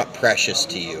it's not precious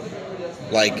to you.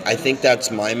 Like, I think that's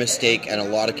my mistake, and a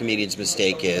lot of comedians'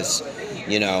 mistake is,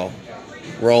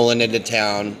 rolling into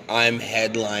town, I'm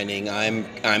headlining,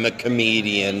 I'm a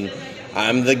comedian,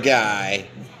 I'm the guy,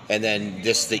 and then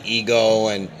just the ego.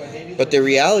 But the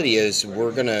reality is,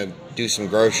 we're gonna do some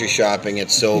grocery shopping at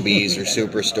Sobeys or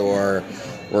Superstore.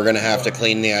 We're gonna have to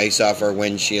clean the ice off our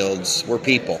windshields. We're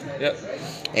people. Yep.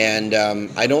 And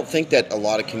I don't think that a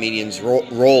lot of comedians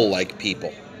roll like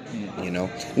people. No,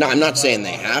 I'm not saying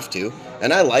they have to.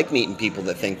 And I like meeting people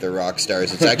that think they're rock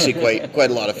stars. It's actually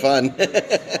quite a lot of fun.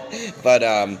 But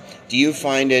do you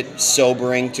find it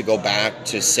sobering to go back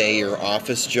to, say, your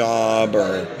office job,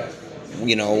 or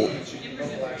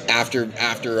after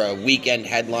a weekend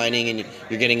headlining and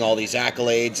you're getting all these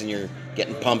accolades and you're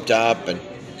getting pumped up? And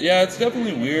yeah, it's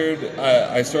definitely weird.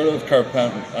 I sort of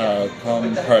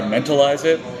compartmentalize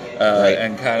it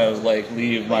and kind of like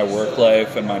leave my work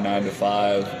life and my 9 to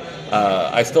 5.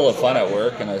 I still have fun at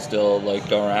work, and I still like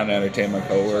go around and entertain my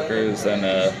coworkers, and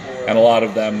a lot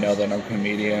of them know that I'm a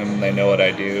comedian. They know what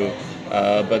I do.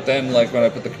 But then, like, when I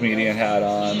put the comedian hat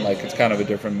on, like, it's kind of a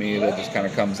different me that just kind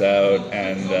of comes out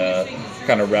and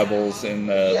kind of revels in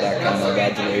that kind of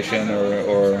adulation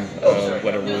or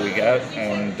whatever we get.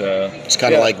 And it's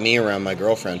kind of like me around my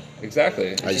girlfriend.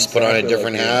 Exactly. I just put on a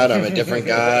different hat. I'm a different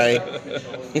guy.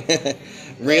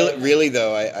 Really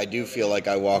though, I do feel like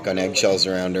I walk on eggshells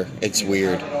around her. It's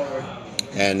weird,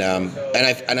 and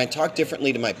I talk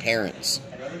differently to my parents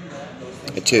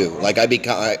too. Like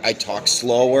I talk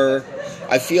slower.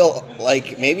 I feel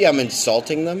like maybe I'm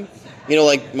insulting them, you know,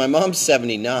 like my mom's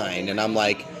 79, and I'm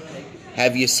like,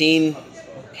 have you seen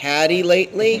Hattie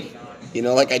lately? You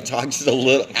know, like I talk just a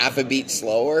little, half a beat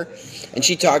slower, and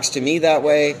she talks to me that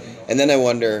way, and then I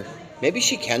wonder, maybe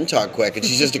she can talk quick, and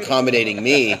she's just accommodating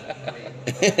me.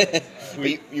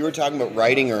 You were talking about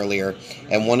writing earlier,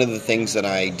 and one of the things that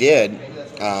I did,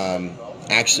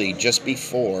 actually just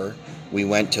before we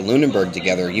went to Lunenburg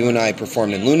together, you and I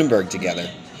performed in Lunenburg together,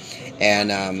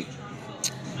 and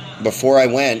before I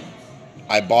went,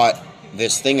 I bought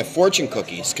this thing of fortune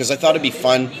cookies, because I thought it'd be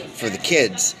fun for the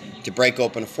kids to break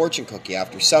open a fortune cookie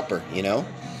after supper, you know?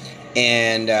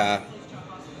 And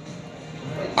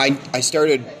I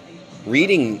started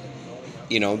reading,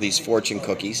 you know, these fortune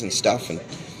cookies and stuff, and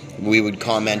we would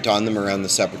comment on them around the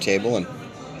supper table. And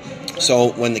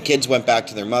so when the kids went back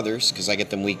to their mothers, because I get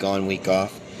them week on, week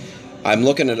off, I'm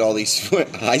looking at all these,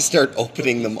 I start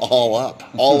opening them all up,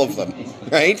 all of them,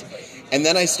 right? And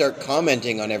then I start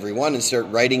commenting on every one and start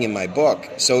writing in my book.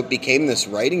 So it became this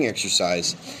writing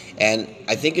exercise. And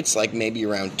I think it's like maybe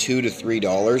around $2 to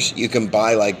 $3. You can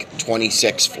buy like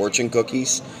 26 fortune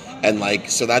cookies. And like,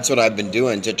 so that's what I've been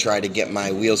doing to try to get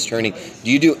my wheels turning.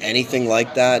 Do you do anything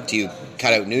like that? Do you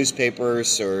cut out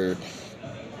newspapers or...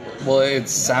 Well, it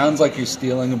sounds like you're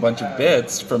stealing a bunch of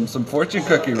bits from some fortune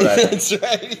cookie writing. That's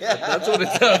right, yeah. That's what it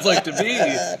sounds like to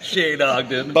me, Shane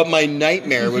Ogden. But my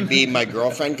nightmare would be my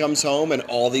girlfriend comes home and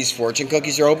all these fortune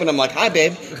cookies are open. I'm like, hi,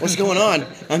 babe, what's going on?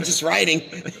 I'm just writing.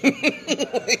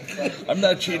 I'm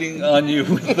not cheating on you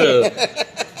with the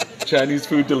Chinese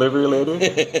food delivery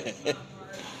lady.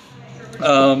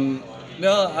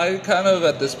 No, I kind of,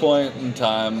 at this point in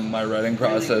time, my writing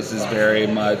process is very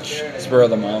much spur of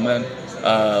the moment.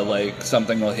 Like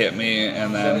something will hit me,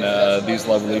 and then these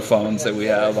lovely phones that we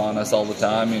have on us all the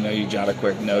time, you know, you jot a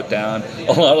quick note down.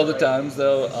 A lot of the times,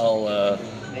 though,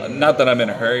 I'll, not that I'm in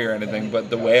a hurry or anything,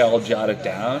 but the way I'll jot it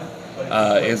down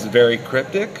is very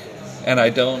cryptic, and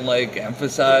I don't, like,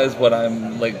 emphasize what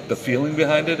I'm, like, the feeling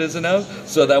behind it is enough,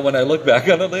 so that when I look back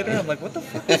on it later, I'm like, what the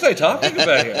fuck was I talking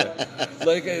about here?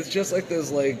 Like, it's just like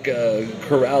this, like,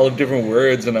 corral of different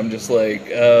words, and I'm just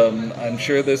like, I'm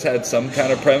sure this had some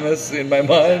kind of premise in my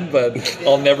mind, but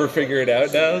I'll never figure it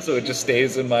out now, so it just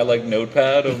stays in my, like,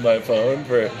 notepad of my phone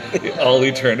for all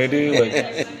eternity.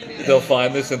 Like, they'll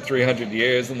find this in 300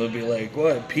 years, and they'll be like,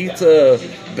 what, pizza,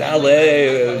 ballet,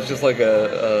 it's just like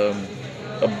a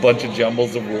bunch of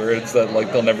jumbles of words that,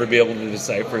 like, they'll never be able to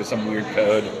decipher some weird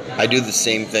code. I do the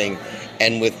same thing,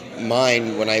 and with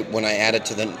mine, when I add it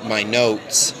to my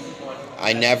notes,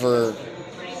 I never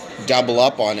double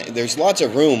up on it. There's lots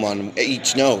of room on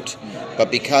each note, but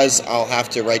because I'll have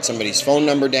to write somebody's phone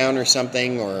number down or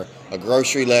something, or a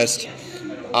grocery list,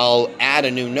 I'll add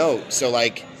a new note. So,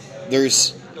 like,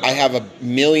 I have a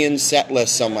million set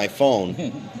lists on my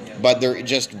phone, but they're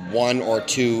just one or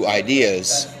two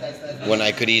ideas when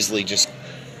I could easily just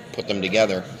put them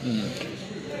together.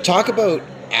 Talk about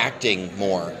acting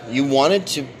more. You wanted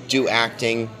to do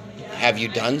acting. Have you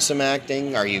done some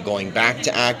acting? Are you going back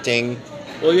to acting?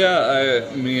 Well, yeah,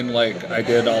 I mean, like, I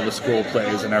did all the school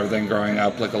plays and everything growing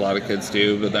up, like a lot of kids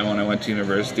do, but then when I went to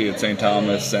university at St.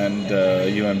 Thomas and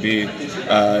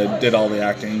UMB, did all the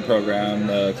acting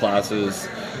program, classes,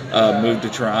 moved to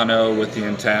Toronto with the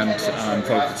intent on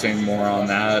focusing more on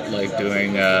that, like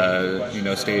doing,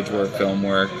 stage work, film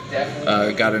work.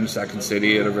 Got into Second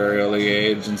City at a very early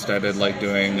age and started, like,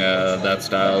 doing that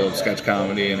style of sketch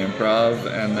comedy and improv,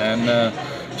 and then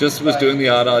just was doing the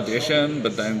odd audition,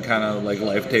 but then kind of, like,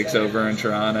 life takes over in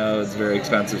Toronto. It's a very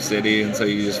expensive city, and so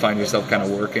you just find yourself kind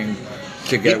of working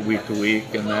to get week to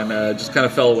week, and then just kind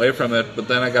of fell away from it. But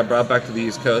then I got brought back to the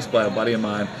East Coast by a buddy of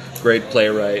mine, great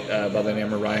playwright by the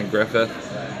name of Ryan Griffith,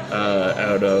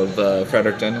 out of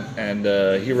Fredericton, and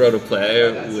he wrote a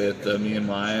play with me in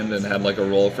mind and had, like, a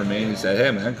role for me. He said,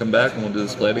 hey man, come back and we'll do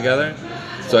this play together.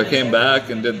 So I came back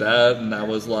and did that, and that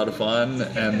was a lot of fun.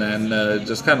 And then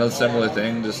just kind of a similar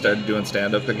thing, just started doing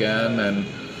stand-up again, and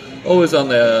always on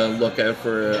the lookout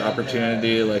for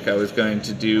opportunity. Like, I was going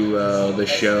to do the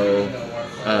show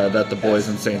that the boys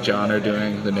in St. John are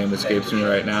doing. The name escapes me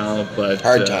right now, but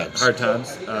Hard Times.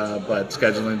 But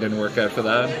scheduling didn't work out for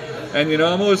that. And, you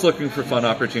know, I'm always looking for fun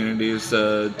opportunities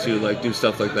to, like, do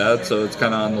stuff like that, so it's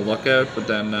kind of on the lookout. But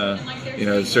then,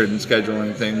 certain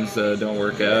scheduling things don't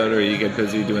work out, or you get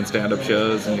busy doing stand-up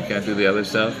shows and you can't do the other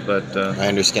stuff. But I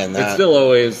understand that. It's still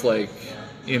always, like,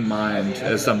 in mind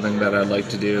as something that I'd like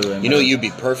to do. And You know, you'd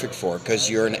be perfect for, because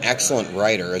you're an excellent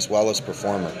writer as well as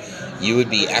performer. You would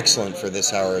be excellent for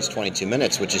This Hour is 22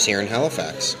 Minutes, which is here in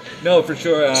Halifax. no, for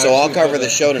sure. So I'll cover the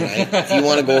show tonight. If you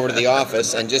want to go over to the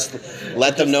office and just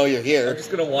let them know you're here. I'm just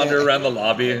gonna wander around the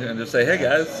lobby and just say, "Hey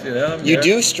guys, you know." I'm You here."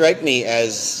 do strike me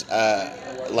as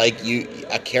like you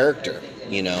a character.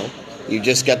 You know, you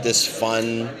just got this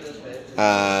fun.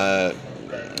 I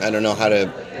don't know how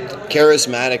to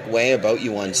charismatic way about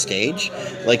you on stage.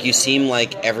 Like you seem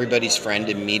like everybody's friend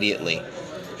immediately.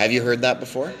 Have you heard that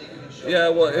before? Yeah,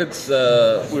 well, it's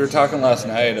we were talking last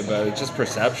night about it's just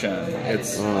perception.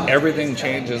 It's everything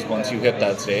changes once you hit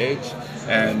that stage,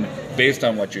 and based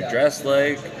on what you're dressed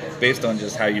like, based on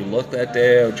just how you look that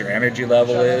day, what your energy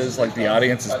level is, like the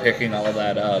audience is picking all of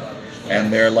that up,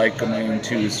 and they're like going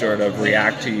to sort of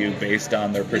react to you based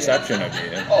on their perception of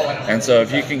you. And so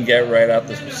if you can get right at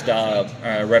the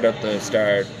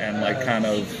start, and like kind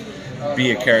of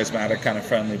be a charismatic, kind of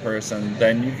friendly person,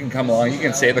 then you can come along, you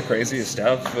can say the craziest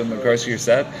stuff in the course of your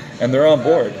set, and they're on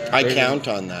board. I count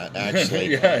on that,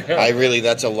 actually. Yeah. I really,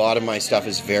 that's a lot of my stuff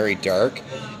is very dark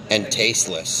and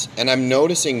tasteless. And I'm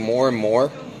noticing more and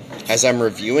more as I'm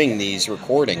reviewing these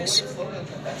recordings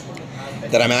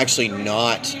that I'm actually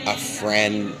not a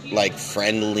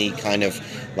friendly kind of,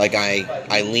 like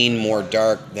I lean more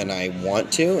dark than I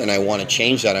want to, and I want to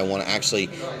change that. I want to actually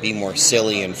be more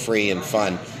silly and free and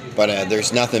fun. But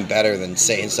there's nothing better than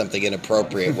saying something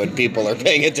inappropriate when people are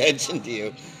paying attention to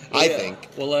you, I think.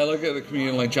 Well, I look at a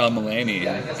comedian like John Mulaney,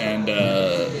 and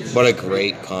What a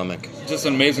great comic. just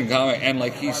an amazing comic, and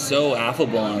like he's so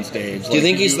affable on stage. Do you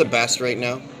think he's the best right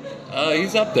now?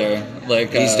 He's up there.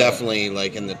 Like He's definitely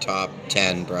like in the top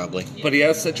 10 probably. But he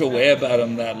has such a way about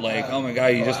him that, like, oh my god,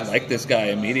 you just like this guy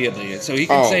immediately. So he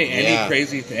can say any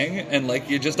crazy thing, and like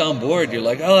you're just on board. You're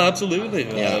like, oh, absolutely.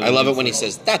 Yeah, I love it when he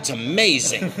says, "That's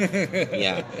amazing."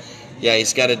 Yeah,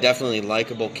 he's got a definitely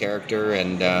likable character,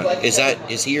 and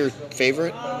is he your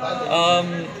favorite?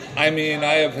 I mean,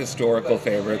 I have historical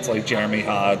favorites like Jeremy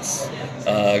Hotz,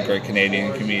 great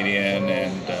Canadian comedian,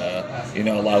 and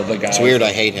a lot of the guys. It's weird,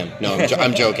 I hate him. No,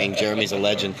 I'm joking. Jeremy's a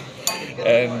legend.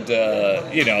 And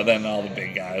then all the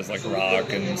big guys like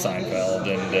Rock and Seinfeld,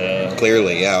 and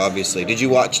Clearly, yeah, obviously. Did you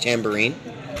watch Tambourine?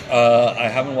 I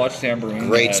haven't watched Tambourine.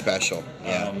 Great yet. Special.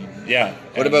 Yeah. Yeah.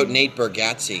 What about Nate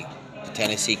Bargatze, the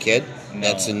Tennessee Kid? No.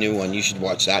 That's a new one. You should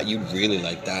watch that. You'd really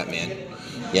like that, man.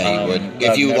 Yeah, you would.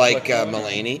 that If you Netflix like one?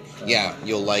 Mulaney, yeah,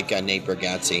 you'll like Nate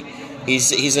Bargatze.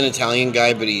 He's an Italian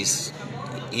guy, but he's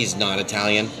not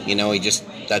Italian. You know,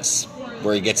 that's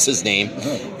where he gets his name.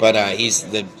 But he's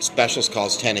the specials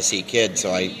calls Tennessee Kid,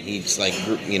 so he's like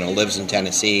lives in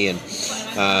Tennessee, and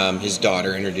his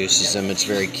daughter introduces him. It's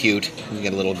very cute. You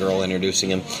get a little girl introducing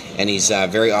him, and he's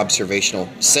very observational.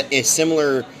 It's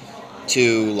similar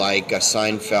to like a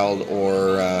Seinfeld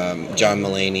or John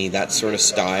Mulaney, that sort of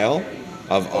style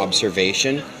of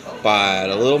observation, but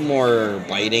a little more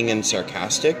biting and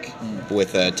sarcastic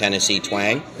with a Tennessee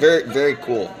twang. Very, very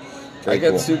cool. I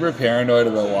get super paranoid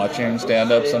about watching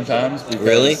stand-up sometimes. Because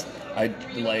Really? I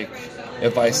like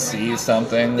if I see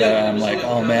something that I'm like,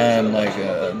 oh man, like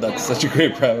that's such a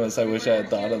great premise. I wish I had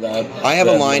thought of that. I have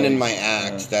a Then, line like, in my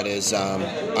act that is,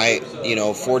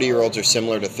 40-year-olds are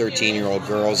similar to 13-year-old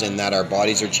girls in that our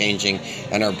bodies are changing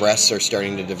and our breasts are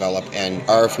starting to develop. And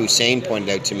Arif Hussein pointed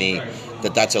out to me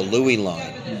that that's a Louis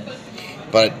line.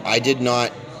 But I did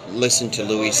not listen to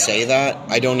Louis say that.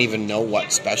 I don't even know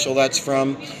what special that's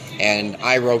from. And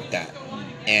I wrote that.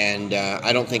 And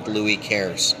I don't think Louis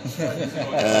cares.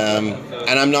 And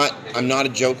I'm not a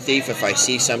joke thief. If I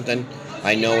see something,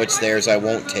 I know it's theirs. I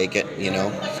won't take it,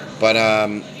 But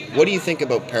what do you think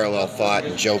about parallel thought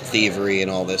and joke thievery and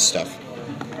all this stuff?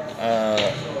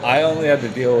 I only had to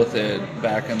deal with it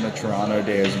back in the Toronto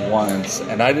days once,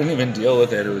 and I didn't even deal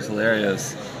with it. It was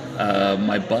hilarious.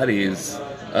 My buddies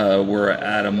were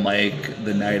at a mic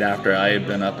the night after I had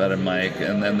been up at a mic,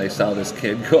 and then they saw this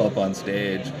kid go up on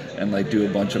stage and like do a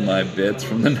bunch of my bits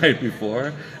from the night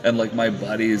before, and like my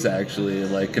buddies actually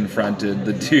like confronted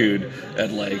the dude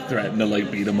and like threatened to like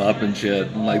beat him up and shit,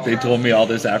 and like they told me all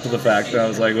this after the fact, and I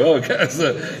was like, oh guys,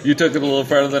 you took it a little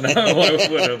further than I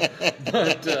would have.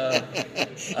 But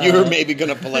You were maybe going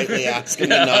to politely ask him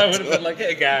to I not would do have been it. like,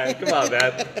 hey guys, come on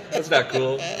man, that's not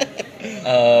cool.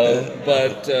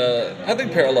 But I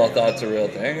think parallel thought's a real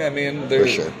thing. I mean,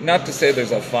 there's sure. not to say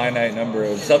there's a finite number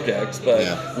of subjects, but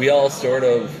Yeah. we all sort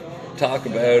of talk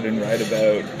about and write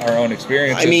about our own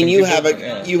experiences. I mean, and you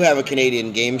people- have a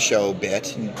Canadian game show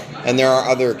bit, and there are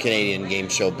other Canadian game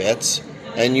show bits,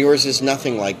 and yours is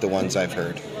nothing like the ones I've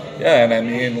heard. Yeah, and I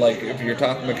mean, like, if you're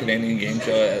talking about Canadian game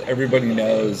show, everybody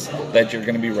knows that you're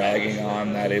going to be ragging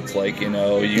on that it's, like, you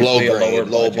know, usually Low grade, a lower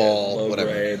low budget, ball, low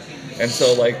whatever. grade. And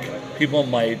so, like, people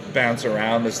might bounce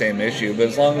around the same issue, but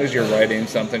as long as you're writing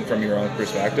something from your own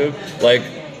perspective, like,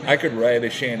 I could write a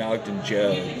Shane Ogden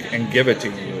joke and give it to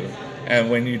you. And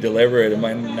when you deliver it, it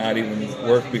might not even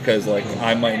work because, like,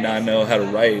 I might not know how to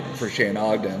write for Shane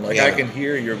Ogden. Like, Yeah. I can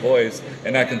hear your voice,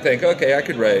 and I can think, okay, I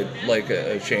could write, like,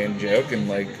 a Shane joke and,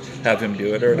 like, have him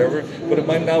do it or whatever. But it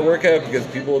might not work out because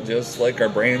people just, like, our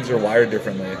brains are wired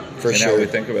differently For in sure. how we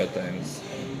think about things.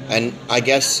 And I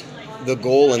guess the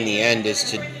goal in the end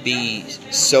is to be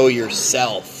so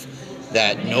yourself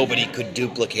that nobody could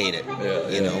duplicate it,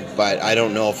 you know. But I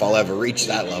don't know if I'll ever reach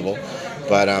that level.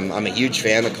 But I'm a huge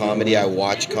fan of comedy. I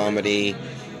watch comedy.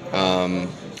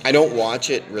 I don't watch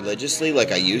it religiously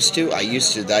like I used to.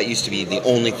 That used to be the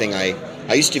only thing I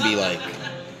used to be, like,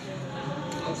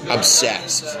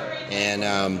 obsessed. And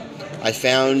I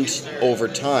found over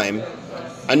time,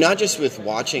 and not just with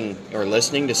watching or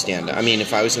listening to stand-up. I mean,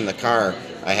 if I was in the car,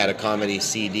 I had a comedy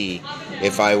CD.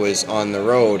 If I was on the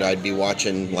road, I'd be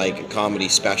watching, like, a comedy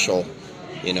special,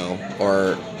 you know,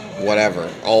 or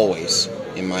whatever. Always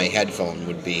in my headphone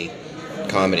would be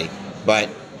comedy. But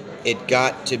it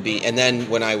got to be, and then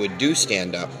when I would do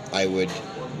stand-up, I would,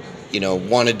 you know,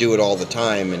 want to do it all the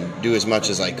time and do as much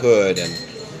as I could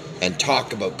and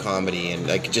talk about comedy and,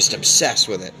 like, just obsess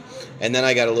with it. And then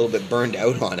I got a little bit burned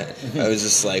out on it. I was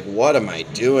just like, what am I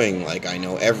doing? Like, I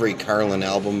know every Carlin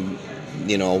album,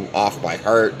 you know, off by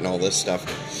heart and all this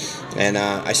stuff. And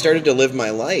I started to live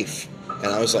my life.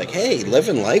 And I was like, hey,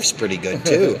 living life's pretty good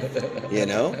too, you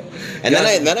know? And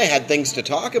then I had things to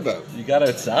talk about. You got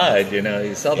outside, you know,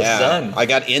 you saw the sun. I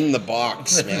got in the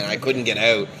box, man. I couldn't get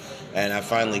out. And I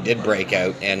finally did break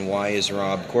out. And why is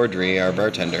Rob Cordry our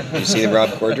bartender? Do you see Rob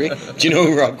Cordry? Do you know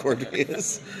who Rob Cordry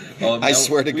is? Oh, no, I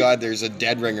swear to God, there's a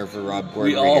dead ringer for Rob Cordry.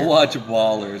 We all here. watch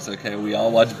Ballers, okay? We all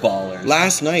watch Ballers.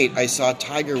 Last night, I saw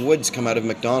Tiger Woods come out of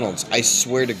McDonald's. I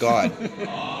swear to God.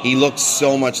 He looked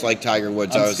so much like Tiger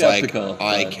Woods. I'm I was skeptical, like,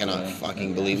 I but, cannot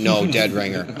fucking believe. No, dead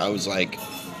ringer. I was like,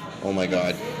 oh my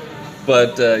God.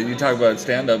 But you talk about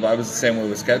stand-up, I was the same way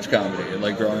with sketch comedy.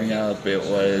 Like, growing up, it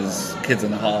was Kids in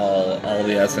the Hall, all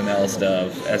the SNL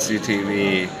stuff,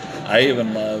 SCTV. I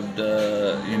even loved,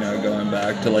 you know, going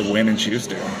back to, like, Wayne and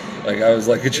Schuster. Like, I was,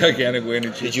 like, a gigantic Wayne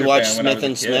and Schuster Did you watch fan when I was Smith a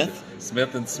and kid. Smith?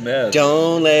 Smith and Smith.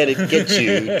 Don't let it get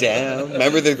you down.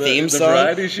 Remember the theme the song?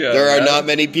 variety show, There are right? not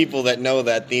many people that know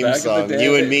that theme Back in song. the day,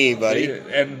 You and me, buddy.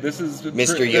 And this is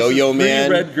Mr. Yo-Yo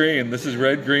Man. Red Green. This is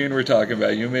Red Green we're talking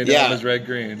about. You may know Yeah. him as Red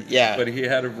Green. Yeah. But he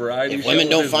had a variety If show women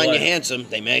with don't his find you wife handsome,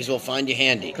 they may as well find you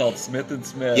handy. called Smith and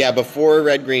Smith. Yeah, before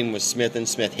Red Green was Smith and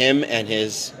Smith. Him and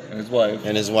his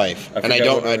and his wife. And forget I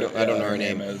don't what know her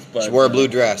name. is. She But wore a blue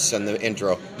dress in the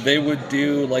intro. they would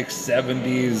do like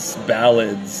 70s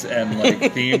ballads and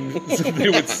like themes they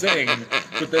would sing,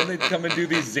 but then they'd come and do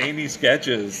these zany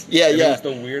sketches. Yeah, and yeah. It was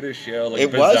the weirdest show. Like,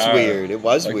 It was Bizarre. weird. It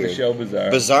was Like weird. The show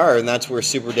Bizarre. Bizarre, and that's where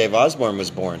Super Dave Osborne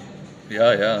was born.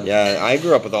 Yeah. Yeah, I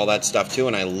grew up with all that stuff too,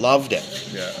 and I loved it.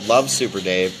 Yeah. Loved Super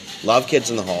Dave. Loved Kids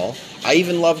in the Hall. I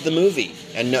even loved the movie,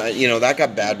 and you know that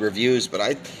got bad reviews.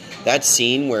 But that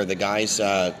scene where the guy's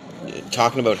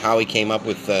talking about how he came up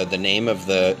with the name of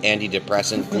the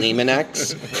antidepressant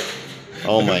Gleamanex.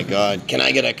 Oh my God! Can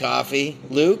I get a coffee,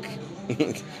 Luke?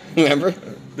 Remember?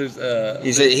 There's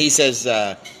He says,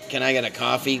 "Can I get a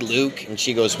coffee, Luke?" And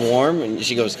she goes, "Warm." And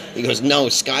he goes, "No,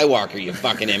 Skywalker, you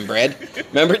fucking inbred."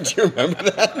 Remember? Do you remember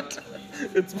that?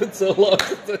 It's been so long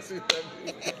since I've seen that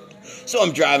movie. So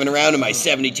I'm driving around in my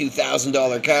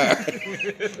 $72,000 car.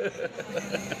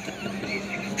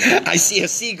 I see a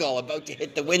seagull about to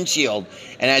hit the windshield,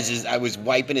 and as I was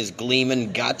wiping his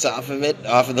gleaming guts off of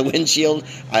the windshield,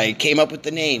 I came up with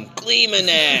the name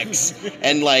Gleamanex,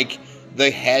 and like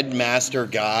the headmaster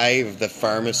guy of the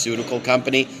pharmaceutical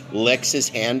company licks his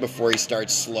hand before he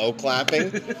starts slow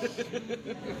clapping.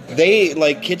 They,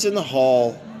 like, Kids in the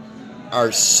Hall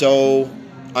are so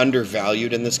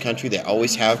undervalued in this country. They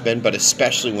always have been, but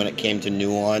especially when it came to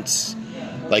nuance.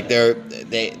 Like,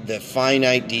 the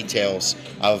finite details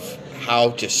of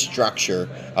how to structure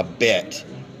a bit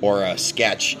or a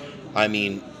sketch. I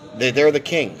mean, they're the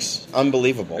kings.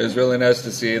 Unbelievable. It was really nice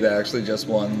to see they actually just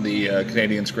won the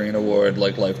Canadian Screen Award,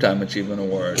 like Lifetime Achievement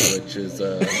Award, which is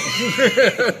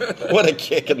What a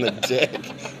kick in the dick.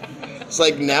 It's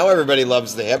like now everybody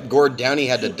loves the hip. Gord Downey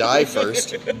had to die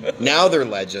first. Now they're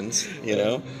legends, you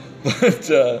know? But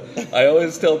I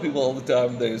always tell people all the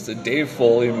time there's a Dave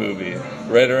Foley movie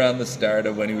right around the start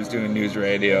of when he was doing news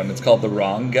radio, and it's called The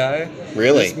Wrong Guy.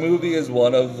 Really? This movie is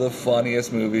one of the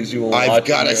funniest movies you will watch. I've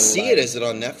got in to your see life. it. Is it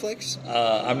on Netflix?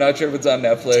 I'm not sure if it's on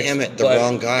Netflix. Damn it, The but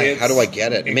Wrong Guy. How do I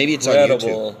get it? Maybe it's on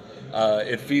incredible.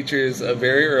 It features a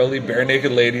very early Bare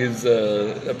Naked Ladies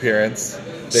appearance.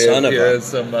 They Son of appear a- as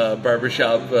some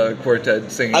barbershop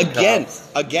quartet singing cops.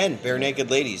 Again, Bare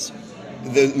Naked Ladies.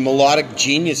 The melodic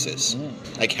geniuses.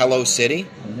 Like Hello City.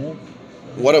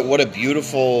 What a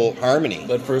beautiful harmony.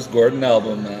 That first Gordon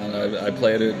album, man, I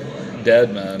played it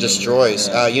dead, man. Destroys.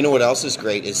 Yeah. You know what else is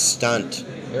great is Stunt.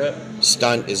 Yeah.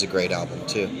 Stunt is a great album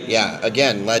too. Yeah,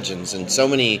 again, legends and so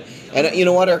many. And you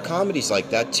know what? Our comedy's like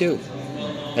that too.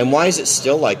 And why is it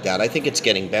still like that? I think it's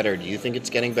getting better. Do you think it's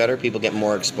getting better? People get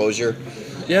more exposure.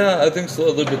 Yeah, I think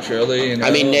slowly but surely. You know,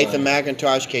 I mean, Nathan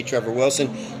McIntosh, K. Trevor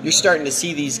Wilson. You're starting to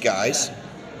see these guys,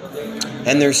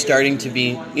 and they're starting to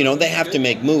be. You know, they have to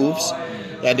make moves.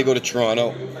 They had to go to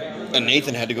Toronto, and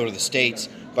Nathan had to go to the States.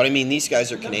 But I mean, these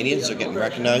guys are Canadians. They're getting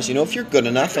recognized. You know, if you're good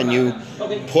enough and you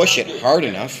push it hard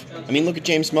enough. I mean, look at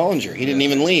James Mullinger. He didn't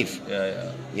even leave.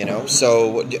 Yeah. You know,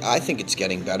 so I think it's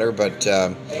getting better. But,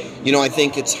 you know, I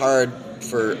think it's hard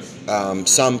for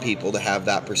some people to have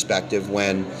that perspective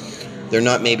when they're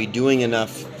not maybe doing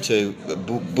enough to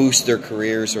boost their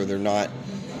careers, or they're not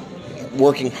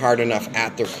working hard enough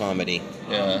at their comedy.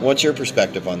 Yeah. What's your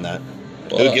perspective on that?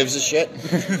 Well, Who gives a shit?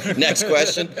 Next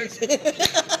question.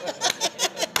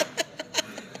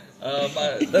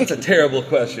 That's a terrible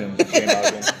question, Shane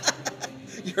Ogden.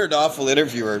 You're an awful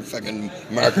interviewer, fucking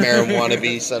Mark Maron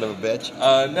wannabe son of a bitch.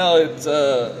 No, it's,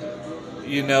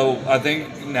 you know, I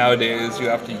think nowadays you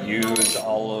have to use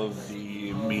all of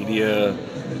the media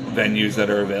venues that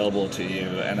are available to you.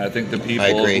 And I think the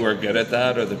people who are good at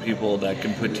that are the people that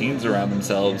can put teams around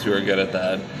themselves who are good at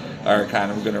that are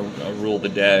kind of going to rule the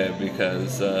day,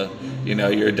 because, you know,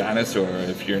 you're a dinosaur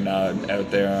if you're not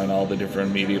out there on all the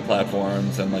different media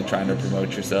platforms and, like, trying to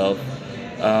promote yourself.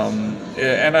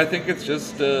 And I think it's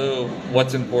just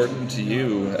what's important to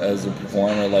you as a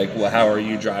performer. Like, well, how are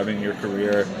you driving your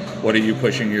career? What are you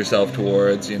pushing yourself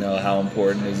towards? You know, how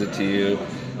important is it to you?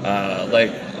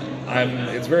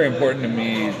 It's very important to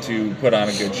me to put on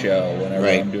a good show whenever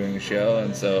I'm doing a show,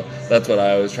 and so that's what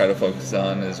I always try to focus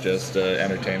on, is just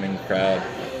entertaining the crowd.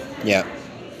 Yeah.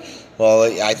 Well,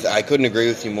 I couldn't agree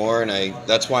with you more, and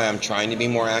that's why I'm trying to be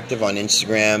more active on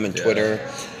Instagram and Twitter.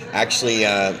 Actually,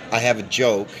 I have a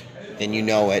joke, and you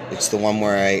know it. It's the one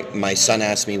where my son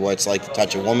asked me what it's like to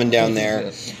touch a woman down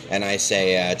there, and I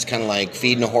say it's kind of like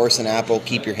feeding a horse an apple,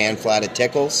 keep your hand flat, it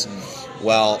tickles.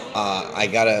 Well,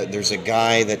 there's a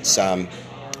guy that's,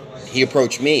 he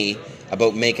approached me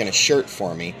about making a shirt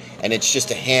for me, and it's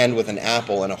just a hand with an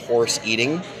apple and a horse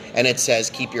eating, and it says,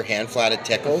 keep your hand flat, it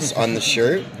tickles, on the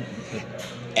shirt.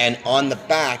 And on the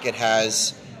back, it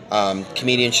has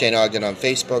comedian Shane Ogden on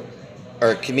Facebook,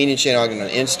 or comedian Shane Ogden on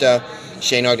Insta,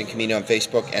 Shane Ogden Comedian on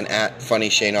Facebook, and at Funny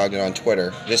Shane Ogden on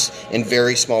Twitter, just in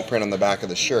very small print on the back of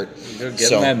the shirt. You're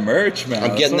getting that merch, man.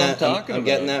 I'm getting that. I'm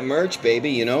getting that merch,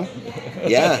 baby. You know,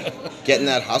 yeah, getting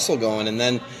that hustle going. And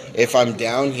then if I'm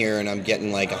down here and I'm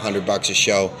getting like $100 a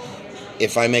show,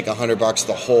 if I make $100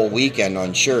 the whole weekend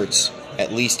on shirts,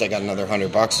 at least I got another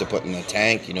 $100 to put in the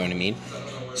tank. You know what I mean?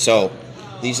 So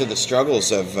these are the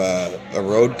struggles of a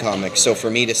road comic. So for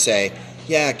me to say,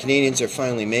 yeah, Canadians are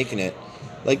finally making it.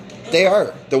 Like, they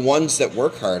are. The ones that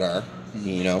work hard are,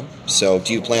 you know. So,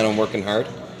 do you plan on working hard?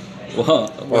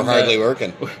 Well, or hardly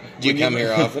working? Do you come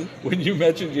here often? When you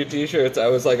mentioned your T-shirts, I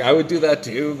was like, I would do that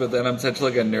too, but then I'm such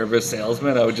like a nervous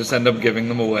salesman. I would just end up giving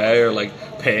them away or like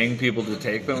paying people to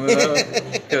take them,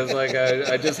 because like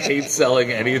I just hate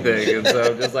selling anything, and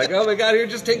so I'm just like, oh my god, here,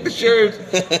 just take the shirt.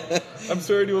 I'm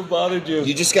sorry to have bothered you.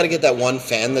 You just got to get that one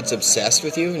fan that's obsessed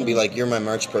with you and be like, you're my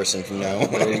merch person from now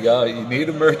on. There you go. You need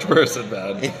a merch person,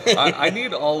 man. I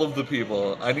need all of the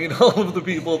people. I need all of the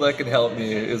people that can help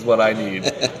me is what I need.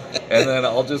 And then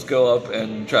I'll just go up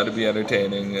and try to be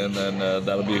entertaining, and then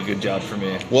that'll be a good job for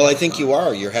me. Well, I think you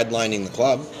are. You're headlining the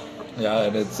club. Yeah,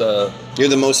 and it's... You're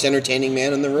the most entertaining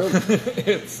man in the room.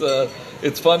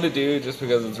 It's fun to do just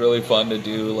because it's really fun to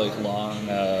do like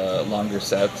longer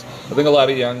sets. I think a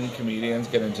lot of young comedians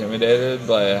get intimidated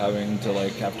by having to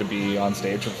have to be on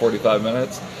stage for 45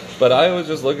 minutes. But I always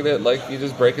just look at it like you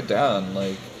just break it down.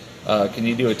 Like, can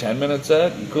you do a 10-minute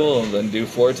set? Cool. Then do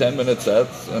 4 10-minute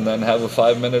sets, and then have a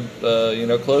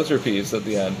 5-minute closer piece at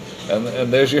the end.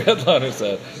 And there's your headliner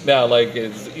set. Now, like,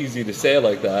 it's easy to say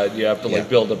like that. You have to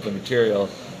build up the material.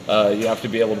 You have to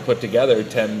be able to put together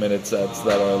 10-minute sets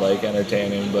that are like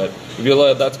entertaining. But if you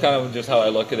look, that's kind of just how I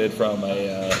look at it from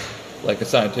like a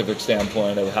scientific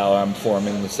standpoint of how I'm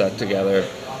forming the set together.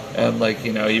 And like,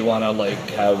 you know, you want to like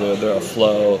have a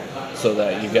flow so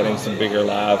that you're getting some bigger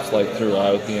laughs like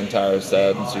throughout the entire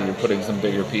set, and so you're putting some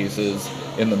bigger pieces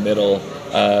in the middle.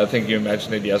 I think you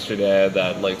mentioned it yesterday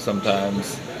that like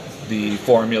sometimes the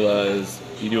formula is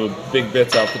you do big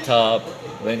bits off the top,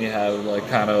 then you have like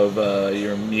kind of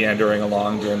you're meandering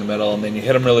along during the middle, and then you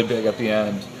hit them really big at the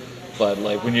end. But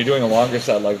like when you're doing a longer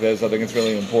set like this, I think it's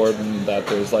really important that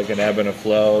there's like an ebb and a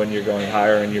flow, and you're going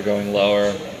higher and you're going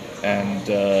lower, and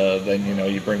then, you know,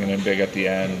 you bring it in big at the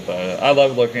end. But I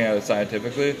love looking at it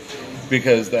scientifically,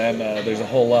 because then there's a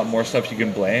whole lot more stuff you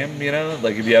can blame, you know?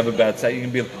 Like if you have a bad set, you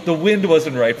can be like, the wind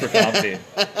wasn't right for comedy.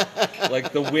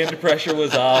 Like the wind pressure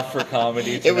was off for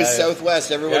comedy tonight. It was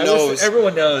Southwest. Everyone knows.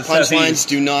 Everyone knows. Punchlines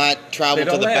do not travel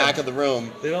to the land. back of the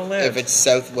room. They don't land. If it's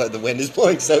south, the wind is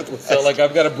blowing southwest. So like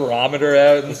I've got a barometer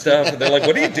out and stuff, and they're like,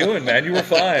 "What are you doing, man? You were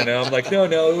fine." And I'm like, "No,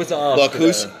 it was off." Look,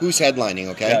 who's headlining?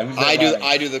 Okay, Yeah, who's headlining?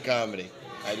 I do the comedy.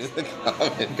 I do the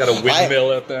comedy. Got a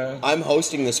windmill out there. I'm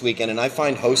hosting this weekend, and I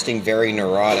find hosting very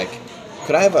neurotic.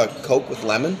 Could I have a Coke with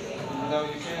lemon? No,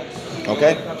 you can't.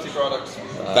 Okay. Pepsi products.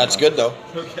 That's good though.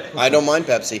 Okay. I don't mind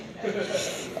Pepsi.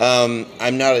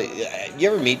 I'm not.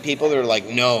 You ever meet people that are like,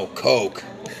 no, Coke?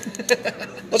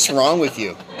 What's wrong with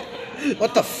you?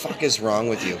 What the fuck is wrong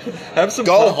with you? Have some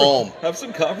Go home. Have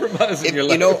some compromise in your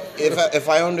life. You know, if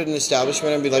I owned an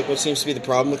establishment, I'd be like, what seems to be the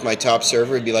problem with my top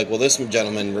server? He'd be like, well, this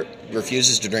gentleman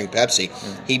refuses to drink Pepsi.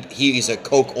 He's a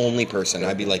Coke only person.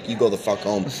 I'd be like, you go the fuck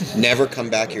home. Never come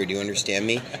back here. Do you understand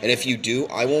me? And if you do,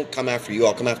 I won't come after you.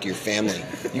 I'll come after your family.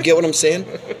 You get what I'm saying?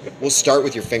 We'll start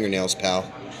with your fingernails, pal.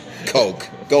 Coke.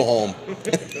 Go home.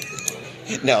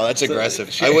 No, that's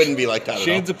aggressive. I wouldn't be like that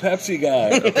Shane's at a Pepsi guy,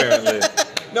 apparently.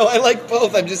 No, I like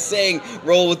both. I'm just saying,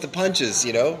 roll with the punches,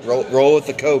 you know? Roll with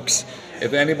the Cokes.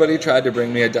 If anybody tried to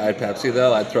bring me a Diet Pepsi,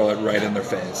 though, I'd throw it right in their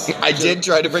face. I did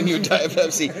try to bring you a Diet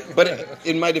Pepsi, but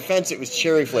in my defense, it was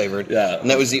cherry flavored. Yeah. And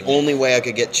that was the only way I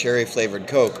could get cherry flavored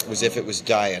Coke, was if it was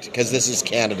Diet, because this is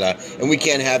Canada, and we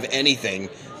can't have anything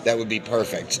that would be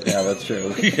perfect. Yeah, that's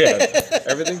true. Yeah.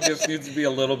 Everything just needs to be a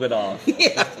little bit off.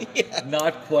 Yeah.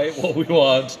 Not quite what we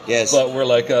want. Yes. But we're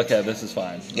like, okay, this is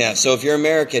fine. Yeah, so if you're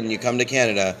American and you come to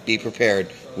Canada, be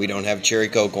prepared. We don't have cherry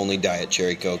Coke, only Diet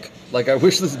cherry Coke. Like, I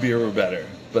wish this beer were better,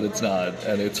 but it's not,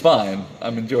 and it's fine.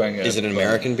 I'm enjoying it. Is it an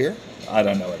American beer? I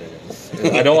don't know what it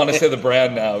is. I don't want to say the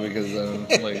brand now because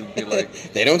be like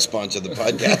they don't sponsor the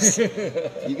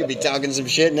podcast. You could be talking some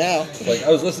shit now. Like, I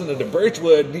was listening to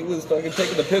Birchwood and he was fucking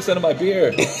taking the piss out of my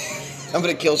beer. I'm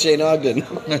going to kill Shane Ogden.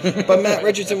 But Matt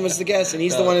Richardson was the guest, and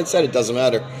he's the one that said it doesn't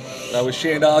matter. That was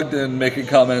Shane Ogden making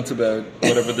comments about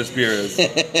whatever this beer is.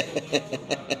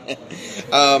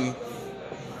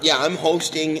 Yeah, I'm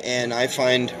hosting, and I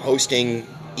find hosting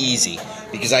easy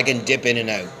because I can dip in and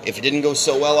out. If it didn't go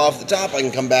so well off the top, I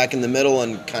can come back in the middle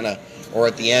and kind of, or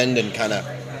at the end, and kind of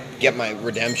get my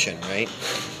redemption, right?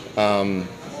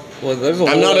 Well, there's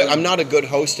I'm not a good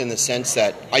host in the sense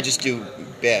that I just do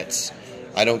bits.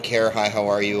 I don't care. Hi, how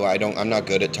are you? I'm not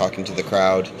good at talking to the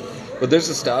crowd. But there's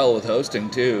a style with hosting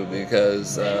too,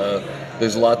 because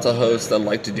there's lots of hosts that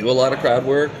like to do a lot of crowd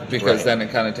work, because Right. then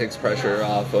it kind of takes pressure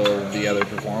off of the other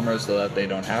performers so that they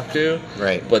don't have to.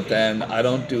 Right. But then I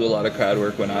don't do a lot of crowd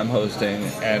work when I'm hosting,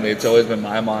 and it's always been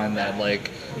my mind that, like,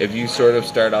 if you sort of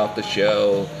start off the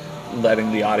show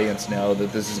letting the audience know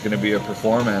that this is going to be a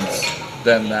performance,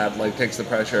 then that like takes the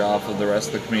pressure off of the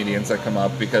rest of the comedians that come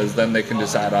up, because then they can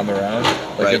decide on their own.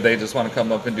 Like, Right. if they just want to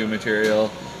come up and do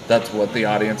material, that's what the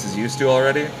audience is used to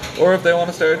already. Or if they want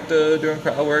to start doing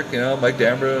crowd work, you know, Mike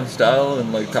Dambra style,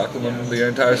 and like talk to them the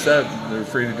entire set, they're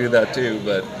free to do that too.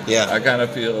 But Yeah. I kind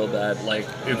of feel that, like,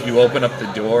 if you open up the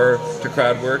door to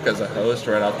crowd work as a host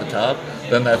right off the top,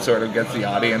 then that sort of gets the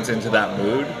audience into that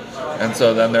mood. And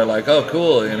so then they're like, oh,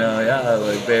 cool, you know, yeah,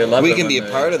 like, they love it. We can be when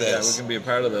a part of Yeah, this. we can be a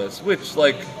part of this. Which,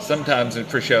 like, sometimes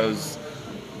for shows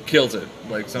kills it.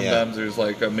 Like, sometimes there's,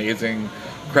 like, amazing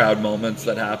crowd moments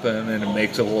that happen, and it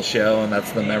makes a whole show, and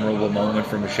that's the memorable moment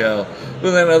from a show.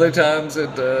 But then other times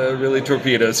it really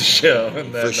torpedoes a show.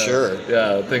 And then, For sure.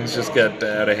 Yeah, things just get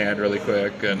out of hand really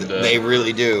quick. And They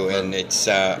really do, and it's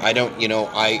I don't, you know,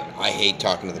 I hate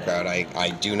talking to the crowd. I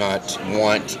do not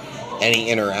want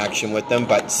any interaction with them,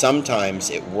 but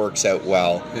sometimes it works out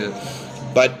well. yeah.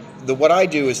 But what I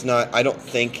do is not, I don't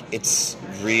think it's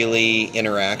really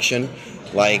interaction.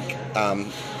 Like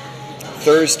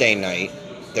Thursday night,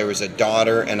 there was a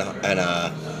daughter and a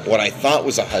what I thought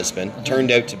was a husband,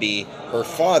 turned out to be her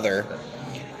father,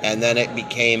 and then it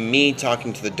became me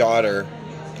talking to the daughter,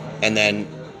 and then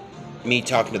me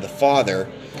talking to the father,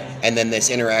 and then this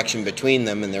interaction between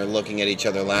them, and they're looking at each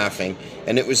other laughing,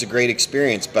 and it was a great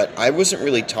experience. But I wasn't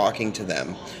really talking to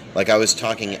them. Like, I was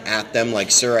talking at them,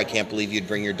 like, sir, I can't believe you'd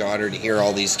bring your daughter to hear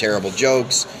all these terrible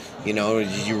jokes. You know,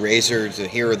 did you raise her to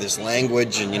hear this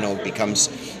language? And, you know, it becomes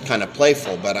kind of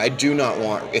playful. But I do not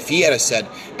want, if he had said,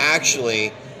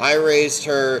 actually, I raised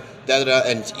her, da-da-da,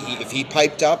 and if he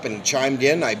piped up and chimed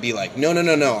in, I'd be like,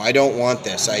 no, I don't want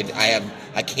this.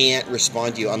 I can't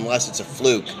respond to you unless it's a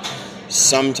fluke.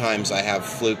 Sometimes I have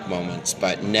fluke moments,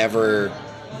 but never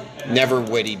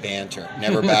witty banter,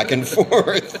 never back and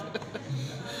forth.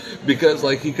 Because,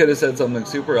 like, he could have said something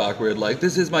super awkward, like,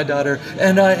 this is my daughter,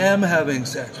 and I am having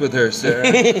sex with her, sir.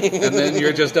 And then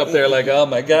you're just up there like, oh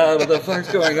my God, what the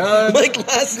fuck's going on? Like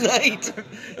last night.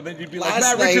 And then you'd be like,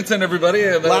 Matt Richardson, everybody.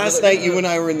 And then last night, you and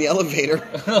I were in the elevator,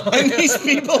 and these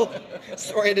people,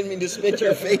 sorry, I didn't mean to spit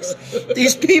your face.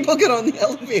 These people get on the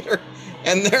elevator,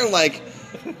 and they're like,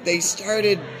 they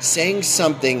started saying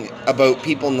something about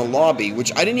people in the lobby,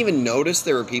 which I didn't even notice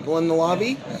there were people in the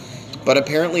lobby, but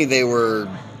apparently they were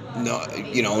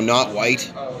not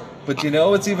white. But you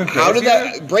know what's even crazier? How did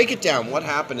that... Break it down. What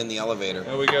happened in the elevator?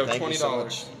 There we go, Thank you $20. so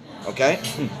much. Okay,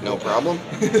 no problem.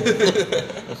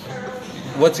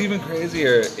 What's even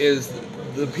crazier is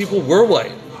the people were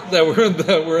white that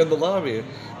were in the lobby.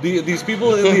 These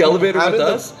people in the elevator with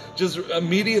us just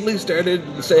immediately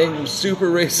started saying super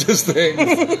racist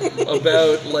things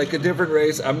about, like, a different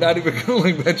race. I'm not even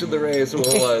going to mention the race, what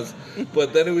it was.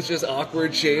 But then it was just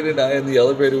awkward Shane and I in the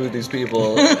elevator with these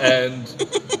people and,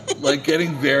 like,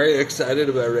 getting very excited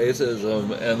about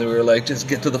racism. And they were like, just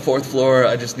get to the 4th floor.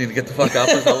 I just need to get the fuck off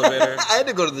this elevator. I had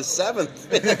to go to the 7th.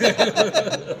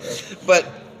 But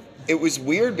it was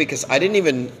weird because I didn't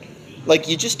even... Like,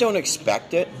 you just don't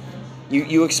expect it.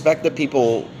 You expect that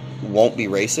people won't be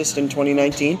racist in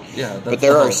 2019, but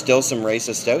there are still some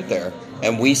racists out there,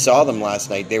 and we saw them last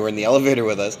night. They were in the elevator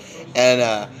with us,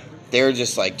 and they were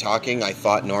just like talking, I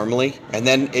thought, normally, and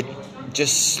then it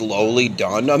just slowly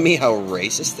dawned on me how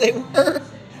racist they were.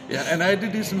 Yeah, and I had to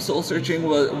do some soul searching.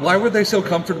 Why were they so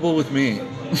comfortable with me?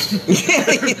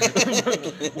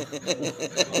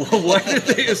 Why did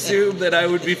they assume that I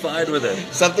would be fine with it?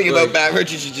 Something about Matt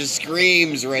Richardson just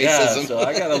screams racism. Yeah, so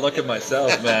I gotta look at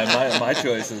myself, man. My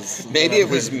choices. Maybe it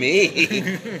was me.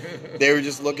 They were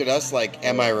just looking at us like,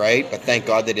 "Am I right?" But thank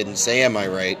God they didn't say, "Am I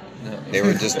right?" No. They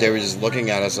were just looking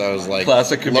at us. I was like,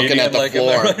 classic comedian, looking at the like,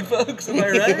 floor. Am I right, folks? Am I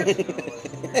right?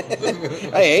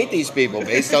 I hate these people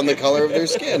based on the color of their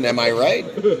skin. Am I right?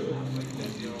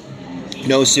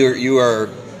 No, sir, you are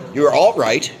all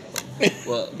right.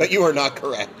 Well, but you are not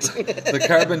correct. The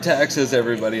carbon tax has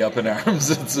everybody up in arms.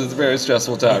 It's a very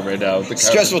stressful time right now.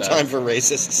 Stressful time for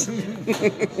racists.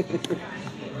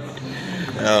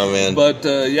 Oh, man. But,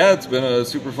 yeah, it's been a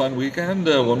super fun weekend.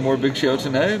 One more big show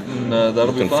tonight, and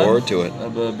that'll be fun. Looking forward to it.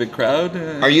 Have a big crowd.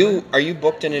 Are you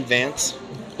booked in advance?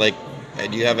 Like,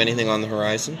 do you have anything on the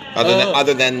horizon?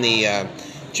 Other than the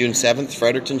June 7th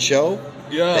Fredericton show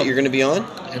that you're going to be on?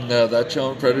 And that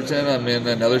show in Fredericton. I'm in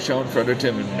another show in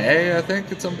Fredericton in May, I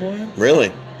think, at some point.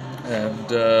 Really?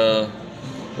 And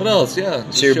what else? Yeah.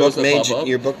 So you're booked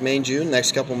May and June,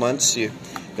 next couple months. You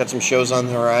got some shows on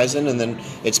the horizon, and then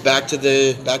it's back to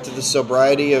the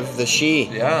sobriety of the She.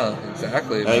 Yeah,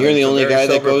 exactly. You're the only guy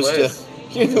that goes to.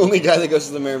 You're the only guy that goes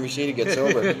to the Miramichi to get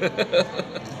sober.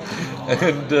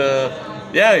 And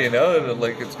yeah, you know,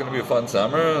 like, it's going to be a fun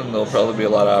summer, and there'll probably be a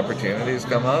lot of opportunities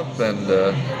come up, and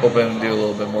hoping to do a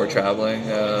little bit more traveling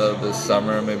this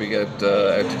summer, maybe get out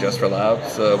to Just for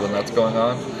Laughs when that's going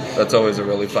on. That's always a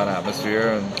really fun atmosphere.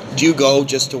 And do you go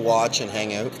just to watch and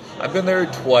hang out? I've been there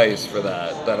twice for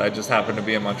that I just happened to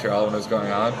be in Montreal when it was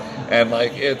going on, and,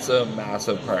 like, it's a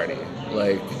massive party,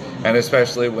 like, and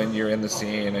especially when you're in the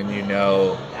scene and you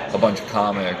know a bunch of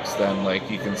comics, then, like,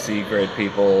 you can see great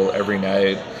people every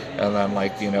night. And then,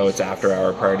 like, you know, it's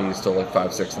after-hour parties till, like,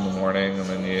 5, 6 in the morning, and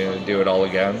then you do it all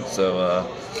again. So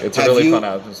it's a really fun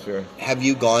atmosphere. Have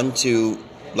you gone to,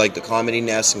 like, the Comedy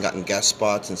Nest and gotten guest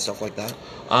spots and stuff like that?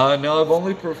 No, I've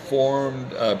only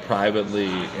performed privately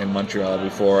in Montreal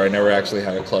before. I never actually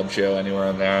had a club show anywhere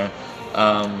in there.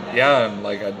 Yeah, and,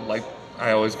 like,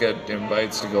 I always get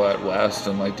invites to go out west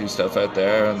and, like, do stuff out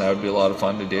there, and that would be a lot of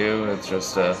fun to do. It's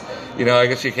just, you know, I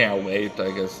guess you can't wait.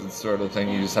 I guess it's sort of thing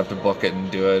you just have to book it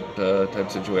and do it type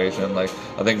situation. Like,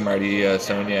 I think Marty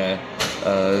Sonia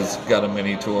has got a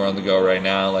mini tour on the go right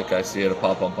now. Like, I see it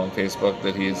pop up on Facebook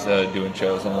that he's doing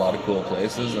shows in a lot of cool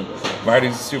places. And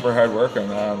Marty's a super hard worker,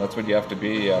 man. That's what you have to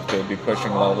be. You have to be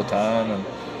pushing it all the time. And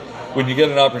when you get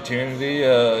an opportunity,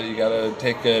 you got to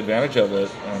take advantage of it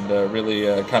and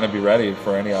really kind of be ready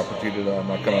for any opportunity that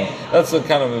might come out. That's the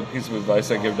kind of a piece of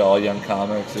advice I give to all young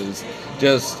comics is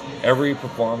just every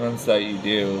performance that you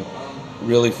do,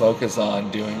 really focus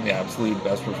on doing the absolute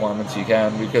best performance you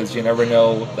can, because you never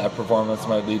know, that performance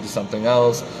might lead to something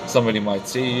else. Somebody might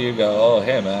see you, go, oh,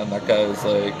 hey man, that guy's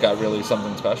like got really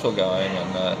something special going.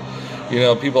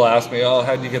 And people ask me, oh,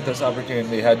 how'd you get this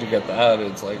opportunity? How'd you get that?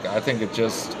 It's like, I think it's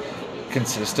just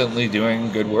consistently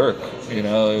doing good work.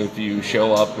 If you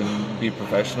show up and be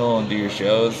professional and do your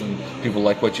shows and people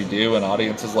like what you do and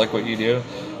audiences like what you do,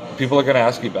 people are going to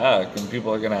ask you back, and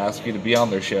people are going to ask you to be on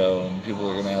their show, and people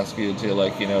are going to ask you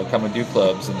to come and do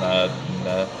clubs and that.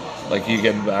 And you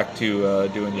getting back to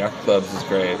doing Yuck clubs is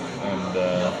great, and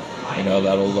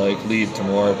that'll lead to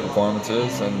more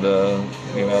performances, and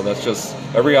that's just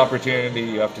every opportunity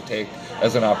you have to take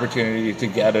as an opportunity to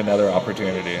get another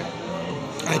opportunity.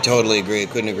 I totally agree. I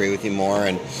couldn't agree with you more.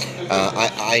 And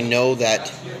I know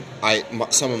that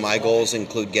some of my goals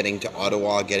include getting to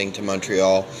Ottawa, getting to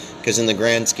Montreal, because in the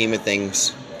grand scheme of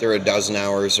things, they're 12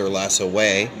 hours or less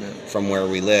away from where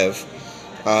we live.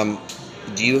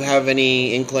 Do you have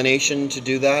any inclination to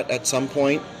do that at some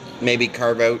point? Maybe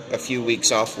carve out a few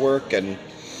weeks off work and...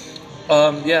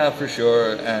 Yeah, for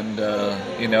sure. And,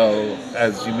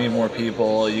 as you meet more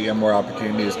people, you get more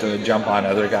opportunities to jump on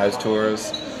other guys'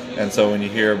 tours. And so when you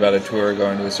hear about a tour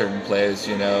going to a certain place,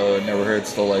 it never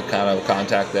hurts to kind of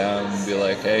contact them and be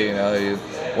like, hey, you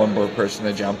one more person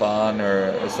to jump on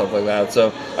or stuff like that.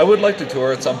 So I would like to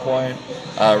tour at some point.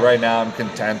 Right now I'm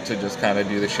content to just kind of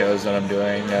do the shows that I'm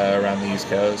doing around the East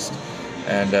Coast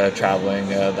and traveling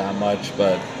that much.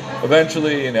 But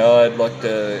eventually, I'd like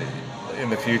to, in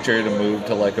the future, to move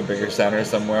to a bigger center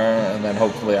somewhere, and then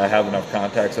hopefully I have enough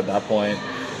contacts at that point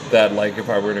that if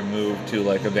I were to move to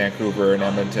a Vancouver and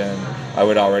Edmonton, I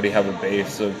would already have a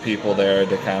base of people there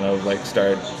to kind of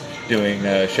start doing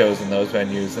shows in those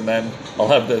venues, and then I'll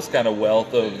have this kind of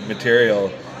wealth of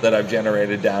material that I've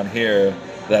generated down here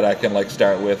that I can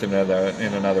start with in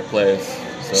another place.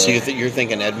 So you're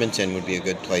thinking Edmonton would be a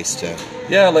good place to...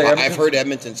 Yeah, I've heard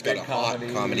Edmonton's got a hot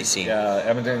comedy scene. Yeah,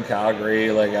 Edmonton, Calgary,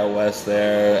 out west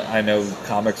there. I know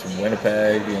comics from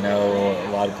Winnipeg, a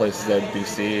lot of places out in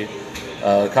BC.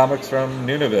 Comics from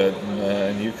Nunavut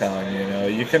and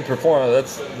Yukon, you can perform.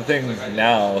 That's the thing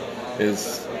now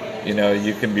is,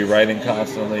 you can be writing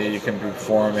constantly, you can be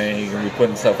performing, you can be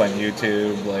putting stuff on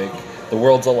YouTube. The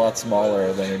world's a lot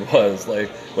smaller than it was.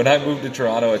 When I moved to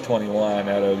Toronto at 21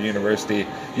 out of university,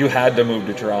 you had to move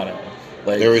to Toronto.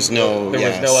 There was no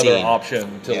other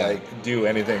option to do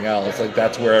anything else.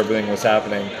 That's where everything was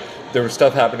happening. There was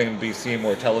stuff happening in BC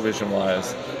more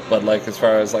television-wise, but as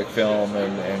far as film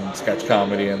and sketch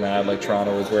comedy and that,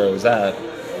 Toronto was where it was at.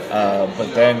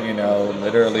 But then,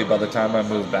 literally by the time I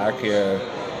moved back here,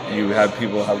 you had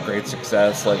people have great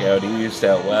success out east,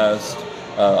 out west,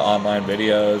 online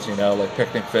videos,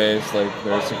 Picnic Face,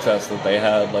 their success that they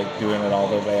had, doing it all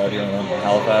the way out here in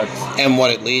Halifax. And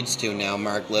what it leads to now,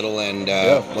 Mark Little and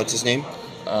what's his name?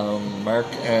 Mark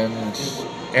and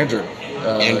Andrew.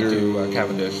 Andrew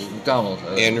Cavendish McDonald.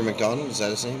 Andrew McDonald, is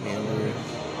that his name? Andrew.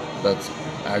 That's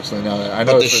actually no. I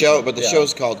know. But the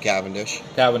show's called Cavendish.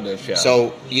 Cavendish, yeah.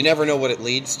 So you never know what it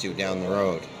leads to down the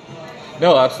road.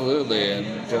 No, absolutely,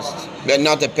 and just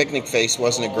not that Picnic Face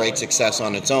wasn't a great success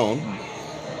on its own.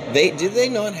 Did they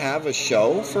not have a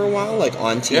show for a while,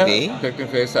 on TV? Yeah, Picnic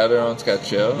Face had their own sketch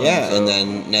show. Yeah, so.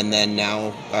 and then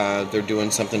now they're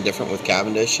doing something different with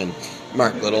Cavendish, and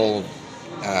Mark Little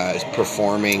is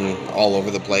performing all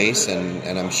over the place,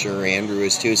 and I'm sure Andrew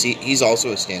is too. He's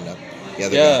also a stand-up.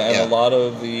 A lot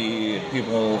of the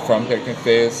people from Picnic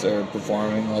Face are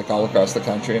performing all across the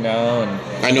country now.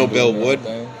 And I know Bill Wood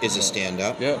is a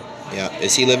stand-up. Yeah. Yeah.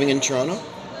 Is he living in Toronto?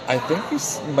 I think he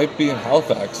might be in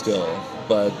Halifax still,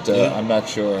 but I'm not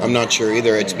sure. I'm not sure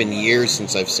either. It's been years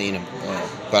since I've seen him. Yeah.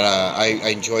 But I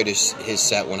enjoyed his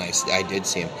set when I did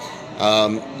see him.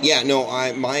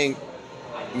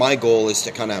 My goal is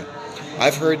to kind of...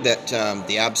 I've heard that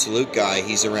the Absolute guy,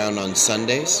 he's around on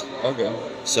Sundays. Okay.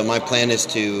 So my plan is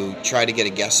to try to get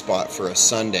a guest spot for a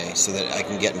Sunday so that I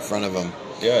can get in front of him.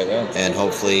 Yeah. And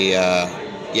hopefully,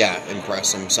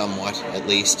 impress him somewhat, at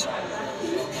least.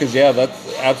 Because,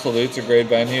 that's Absolute's a great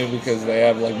venue because they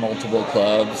have, multiple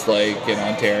clubs, in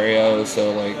Ontario.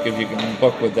 So, if you can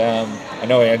book with them. I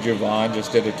know Andrew Vaughn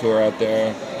just did a tour out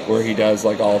there where he does,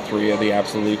 all 3 of the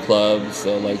Absolute clubs.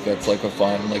 So, that's, a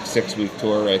fun, 6-week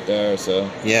tour right there. So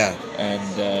yeah.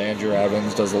 And Andrew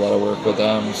Evans does a lot of work with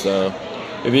them. So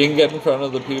if you can get in front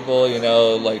of the people,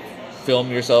 film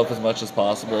yourself as much as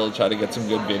possible. Try to get some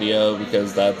good video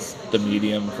because that's the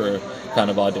medium for kind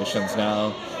of auditions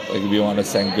now. Like if you want to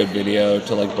send good video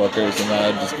to like bookers and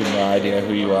that, just give them an idea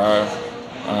who you are.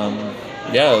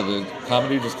 The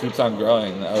comedy just keeps on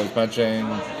growing. I was mentioning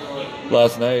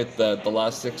last night that the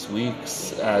last 6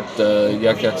 weeks at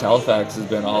Yuck Yucks Halifax has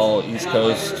been all East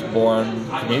Coast born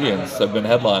comedians that have been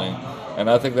headlining. And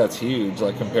I think that's huge,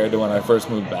 like compared to when I first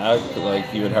moved back.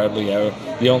 Like you would hardly ever,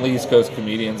 the only East Coast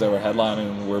comedians that were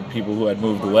headlining were people who had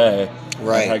moved away,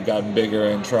 Right. had gotten bigger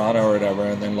in Toronto or whatever,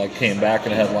 and then like came back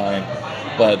and headlined.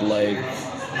 But like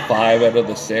 5 out of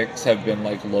the 6 have been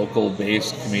like local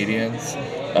based comedians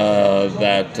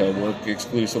that work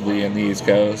exclusively in the East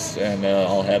Coast and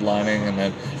all headlining. And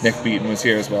then Nick Beaton was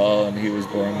here as well, and he was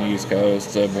born in the East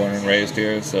Coast, born and raised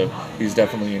here, so he's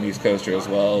definitely an East Coaster as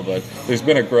well. But there's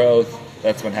been a growth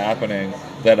that's been happening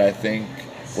that I think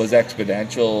was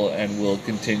exponential and will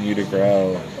continue to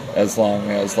grow as long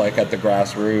as, like, at the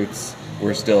grassroots,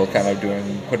 we're still kind of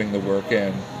putting the work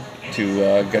in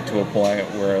to get to a point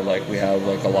where, like, we have,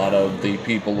 like, a lot of the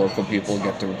local people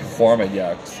get to perform at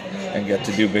Yucks and get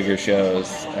to do bigger shows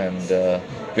and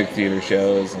big theater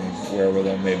shows and wherever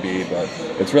that may be. But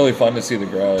it's really fun to see the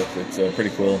growth. It's pretty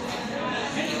cool.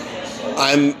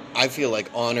 I feel like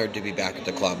honored to be back at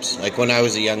the clubs. Like when I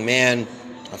was a young man,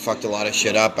 I fucked a lot of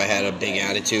shit up. I had a big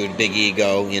attitude, big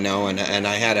ego, and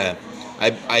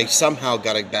I somehow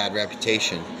got a bad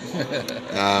reputation.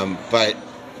 But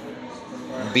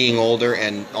being older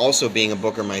and also being a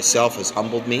booker myself has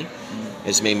humbled me.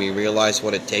 Has made me realize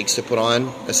what it takes to put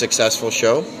on a successful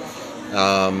show.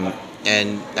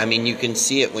 And I mean, you can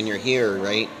see it when you're here,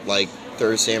 right? Like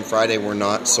Thursday and Friday, we're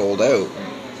not sold out.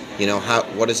 You know,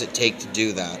 what does it take to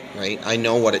do that, right? I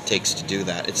know what it takes to do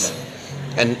that. It's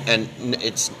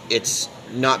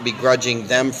not begrudging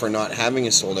them for not having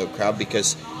a sold out crowd,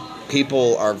 because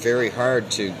people are very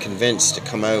hard to convince to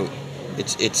come out.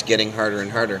 It's getting harder and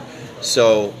harder.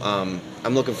 So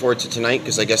I'm looking forward to tonight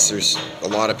because I guess there's a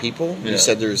lot of people. Yeah. You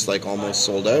said there's like almost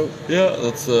sold out. Yeah,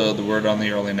 that's the word on the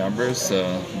early numbers,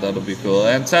 so that'll be cool.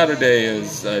 And Saturday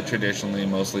is traditionally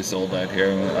mostly sold out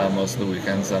here, most of the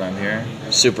weekends that I'm here.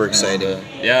 Super exciting.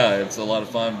 And, yeah, it's a lot of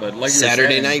fun. But like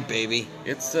Saturday you're saying, night, baby.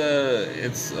 it's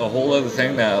a whole other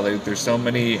thing now. Like there's so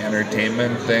many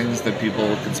entertainment things that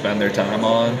people can spend their time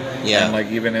on. Yeah. And like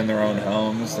even in their own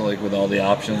homes, like with all the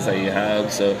options that you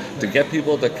have. So to get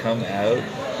people to come out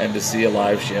and to see a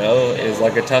live show is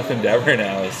like a tough endeavor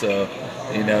now. So,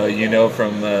 you know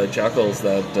from Chuckles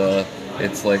that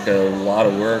it's like a lot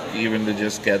of work even to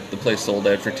just get the place sold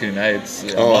out for 2 nights.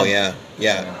 Oh, yeah.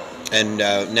 And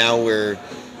now we're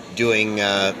doing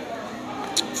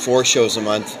 4 shows a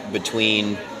month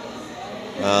between,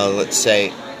 let's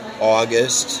say,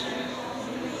 August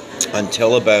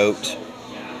until about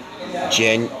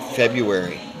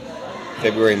February,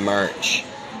 March.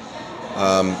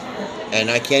 And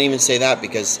I can't even say that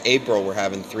because April we're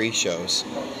having 3 shows.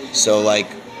 So like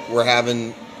we're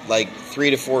having like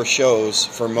 3 to 4 shows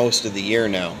for most of the year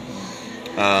now.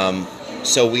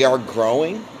 So we are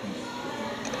growing.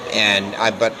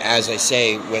 But as I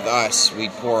say, with us, we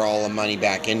pour all the money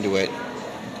back into it,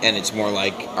 and it's more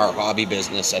like our hobby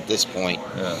business at this point.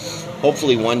 Yeah.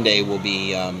 Hopefully one day we'll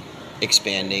be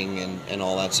expanding and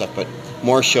all that stuff. But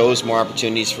more shows, more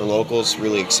opportunities for locals.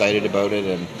 Really excited about it,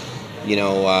 and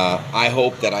I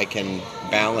hope that I can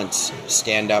balance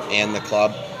stand-up and the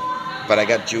club. But I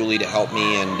got Julie to help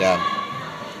me,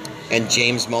 and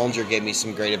James Mullinger gave me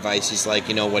some great advice. He's like,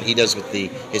 what he does with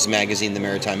his magazine, The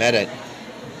Maritime Edit,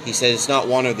 he said it's not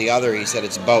one or the other. He said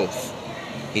it's both.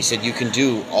 He said you can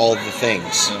do all of the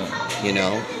things,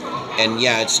 And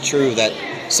yeah, it's true that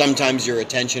sometimes your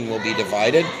attention will be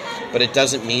divided, but it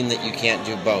doesn't mean that you can't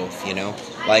do both,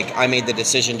 Like, I made the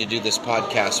decision to do this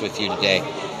podcast with you today.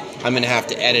 I'm going to have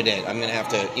to edit it. I'm going to have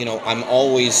to, I'm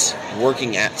always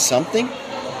working at something.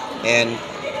 And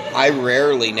I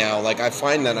rarely now, like, I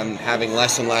find that I'm having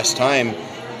less and less time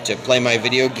to play my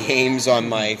video games on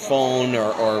my phone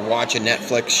or watch a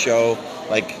Netflix show.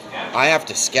 Like, I have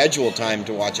to schedule time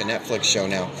to watch a Netflix show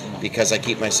now because I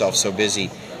keep myself so busy.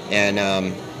 And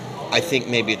I think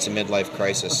maybe it's a midlife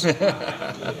crisis.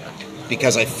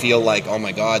 Because I feel like, oh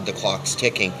my God, the clock's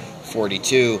ticking.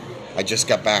 42. I just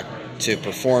got back to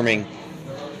performing.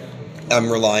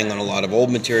 I'm relying on a lot of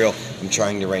old material. I'm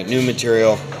trying to write new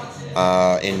material.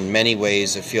 In many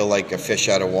ways, I feel like a fish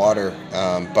out of water.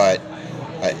 But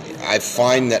I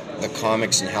find that the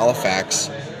comics in Halifax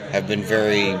have been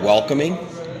very welcoming.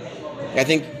 I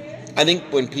think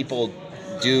when people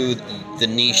do the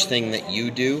niche thing that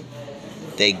you do,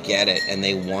 they get it and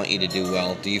they want you to do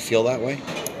well. Do you feel that way?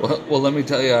 Well, let me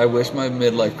tell you, I wish my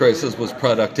midlife crisis was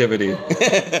productivity.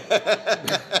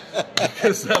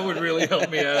 Because that would really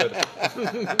help me out.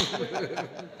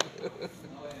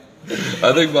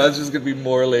 I think mine's just going to be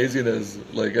more laziness,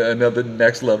 like another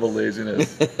next level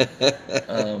laziness.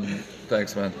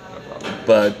 Thanks, man.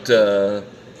 But,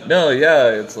 no, yeah,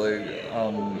 it's like,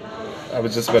 I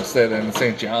was just about to say that in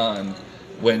St. John,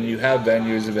 when you have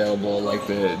venues available, like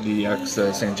the ex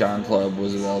St. John Club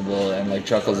was available, and like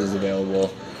Chuckles is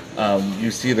available, you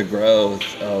see the growth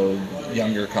of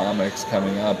younger comics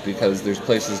coming up because there's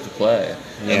places to play,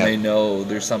 and they know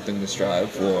there's something to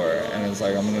strive for, and it's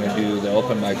like, I'm going to do the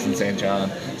open mics in St. John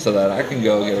so that I can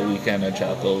go get a weekend at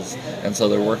Chuckles, and so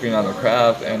they're working on the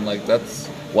craft, and like that's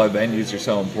why venues are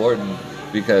so important,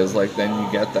 because like then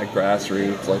you get that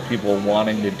grassroots, like people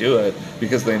wanting to do it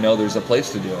because they know there's a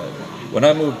place to do it. When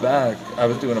I moved back, I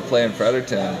was doing a play in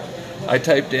Fredericton. I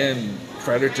typed in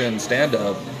Fredericton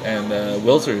stand-up, and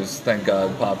Wilsers, thank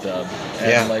God, popped up.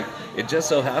 And like, it just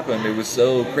so happened, it was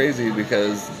so crazy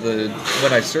because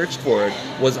when I searched for it,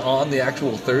 was on the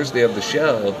actual Thursday of the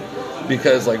show,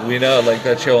 because like we know like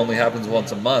that show only happens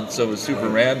once a month, so it was super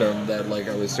random that like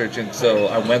I was searching. So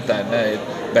I went that night,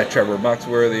 met Trevor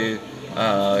Muxworthy,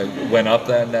 went up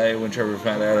that night when Trevor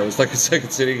found out I was like a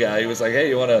Second City guy. He was like, hey,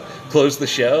 you want to close the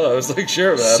show? I was like,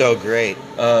 sure, man. So great.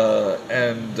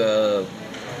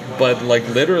 But like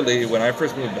literally when I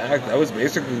first moved back, that was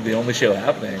basically the only show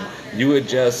happening. You had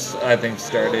just, I think,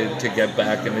 started to get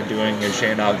back into doing your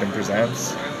Shane Ogden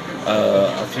Presents.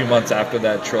 A few months after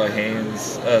that, Troy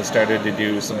Haynes started to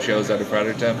do some shows out of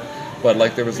Fredericton. But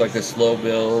like there was like a slow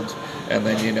build, and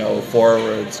then, you know,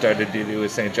 Forward started to do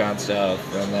his St. John stuff,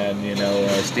 and then, you know,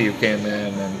 Steve came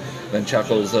in, and then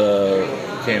Chuckles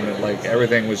came in. Like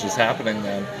everything was just happening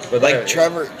then. But like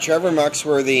Trevor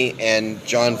Muxworthy and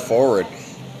John Forward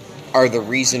are the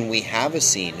reason we have a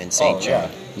scene in St.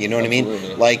 John. You know what I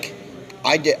mean? Like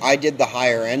I did the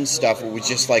higher end stuff. It was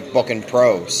just like booking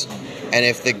pros, and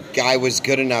if the guy was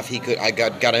good enough, I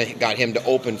got him to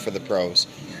open for the pros,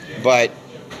 but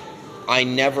I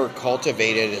never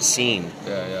cultivated a scene.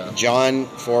 John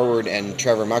Forward and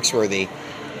Trevor Muxworthy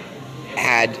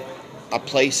had a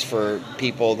place for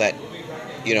people that,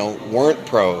 you know, weren't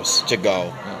pros to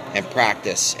go and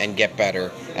practice and get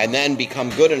better and then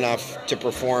become good enough to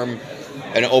perform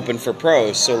and open for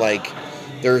pros. So like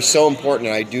they're so important,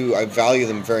 and I value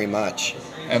them very much.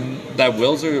 And that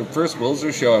first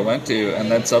Wilser show I went to, and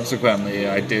then subsequently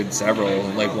I did several,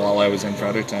 like while I was in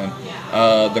Fredericton.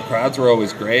 The crowds were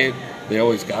always great. They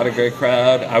always got a great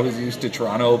crowd. I was used to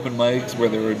Toronto open mics where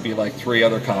there would be like 3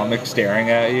 other comics staring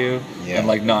at you and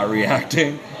like not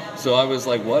reacting. So I was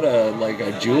like, what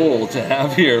a jewel to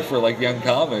have here for like young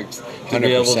comics to 100%.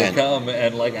 be able to come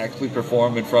and like actually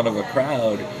perform in front of a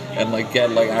crowd and like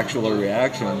get like actual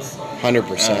reactions.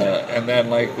 100%. And then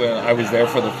like when I was there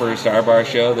for the first R Bar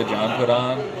show that John put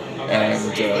on,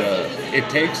 and it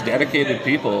takes dedicated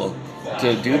people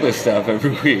to do this stuff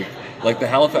every week. Like the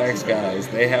Halifax guys,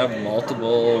 they have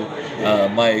multiple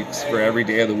mics for every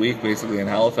day of the week, basically, in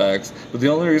Halifax. But the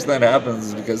only reason that happens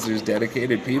is because there's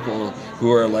dedicated people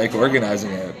who are like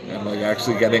organizing it and like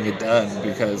actually getting it done.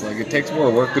 Because like it takes more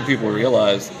work than people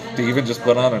realize to even just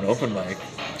put on an open mic.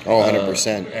 Oh,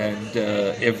 100%. And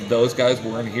if those guys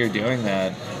weren't here doing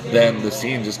that, then the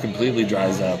scene just completely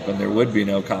dries up, and there would be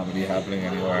no comedy happening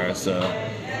anywhere. So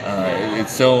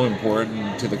it's so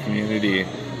important to the community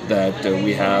that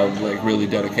we have like really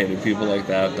dedicated people like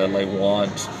that like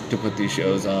want to put these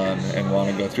shows on and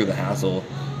want to go through the hassle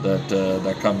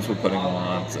that comes with putting them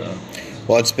on. So,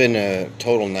 well, it's been a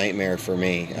total nightmare for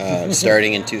me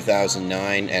starting in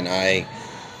 2009, and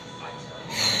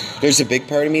there's a big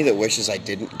part of me that wishes I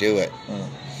didn't do it.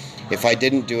 If I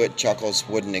didn't do it, Chuckles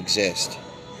wouldn't exist,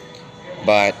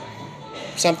 but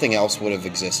something else would have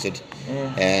existed.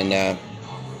 And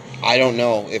I don't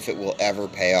know if it will ever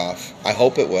pay off. I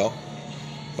hope it will,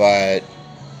 but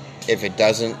if it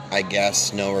doesn't, I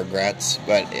guess no regrets.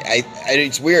 But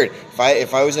it's weird.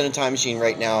 If I was in a time machine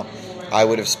right now, I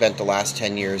would have spent the last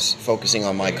 10 years focusing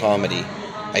on my comedy,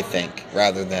 I think,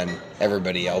 rather than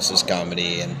everybody else's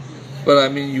comedy. But I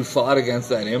mean, you fought against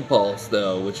that impulse,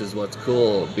 though, which is what's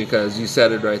cool, because you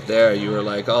said it right there. You were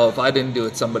like, oh, if I didn't do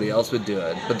it, somebody else would do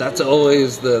it. But that's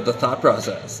always the thought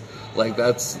process. Like,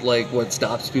 that's, like, what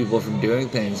stops people from doing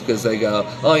things, because they go,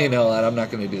 oh, you know what, I'm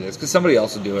not going to do this, because somebody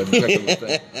else will do it. And check the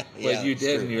thing. But you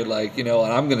did, and you're like, you know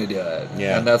what, I'm going to do it.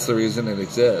 Yeah. And that's the reason it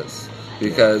exists.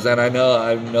 Because, and I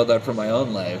know that from my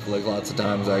own life. Like, lots of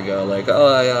times I go, like,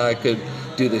 oh, yeah, I could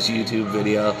do this YouTube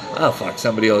video. Oh, fuck,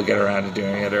 somebody will get around to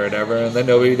doing it or whatever. And then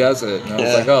nobody does it. And I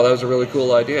was like, oh, that was a really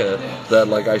cool idea that,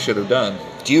 like, I should have done.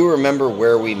 Do you remember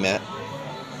where we met?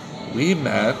 We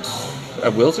met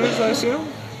at Wilson's, I assume.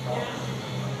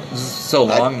 This is so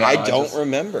long now. I don't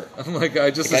remember. I'm like,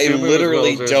 I just I assume it was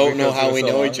literally Wilson's don't know because how it was we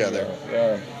so know long each other. ago.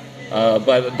 Yeah.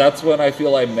 But that's when I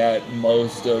feel I met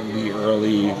most of the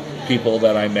early people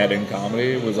that I met in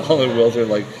comedy. Was all in Wilson.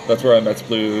 Like that's where I met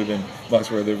Splood and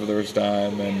Muxworthy for the first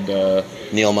time, and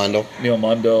Neil Mundell.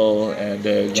 and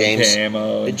James.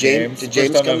 Camo. Did James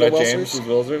First come time I to met Wilson's? James was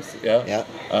Wilson's. Yeah. Yeah.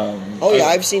 Oh yeah,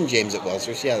 I've seen James at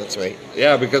Welser's. Yeah, that's right.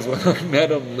 Yeah, because when I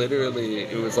met him, literally,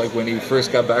 it was like when he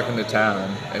first got back into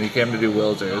town, and he came to do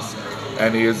Wilson's,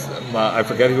 and he was, I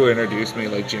forget who introduced me,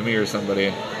 like Jimmy or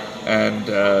somebody, and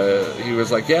he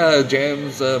was like, yeah,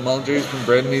 James Mullinger's from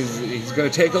Britain, he's going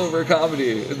to take over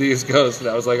comedy in the East Coast, and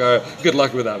I was like, all right, good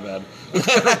luck with that, man.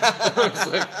 I was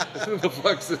like, who the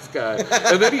fuck's this guy?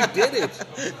 And then he did it.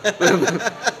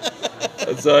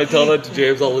 And so I told it to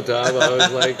James all the time. I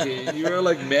was like, you are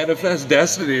like manifest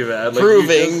destiny, man. Like,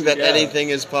 Proving that anything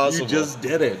is possible. You just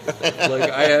did it. Like,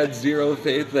 I had zero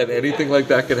faith that anything like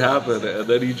that could happen, and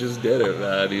then he just did it,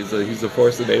 man. He's a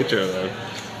force of nature, man.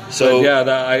 So but yeah,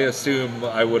 I assume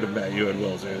I would have met you at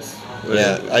Wilson's.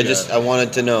 Yeah, I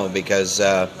wanted to know because,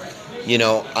 I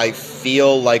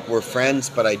feel like we're friends,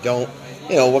 but I don't.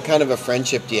 What kind of a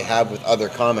friendship do you have with other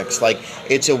comics? Like,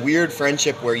 it's a weird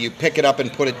friendship where you pick it up and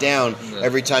put it down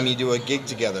every time you do a gig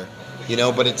together,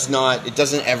 but it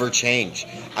doesn't ever change.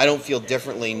 I don't feel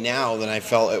differently now than I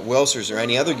felt at Wilson's or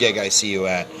any other gig I see you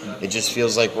at. It just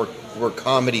feels like we're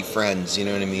comedy friends, you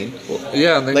know what I mean? Well,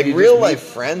 yeah. And then like real life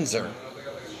friends are.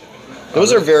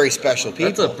 Those are very special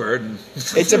people. That's a burden.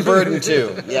 It's a burden,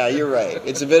 too. Yeah, you're right.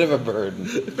 It's a bit of a burden.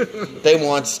 They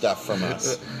want stuff from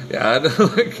us. Yeah,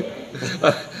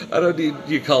 I don't need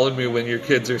you calling me when your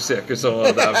kids are sick or something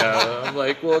like that, man. I'm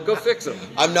like, well, go fix them.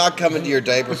 I'm not coming to your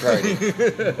diaper party.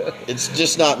 It's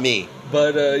just not me.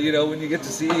 But, when you get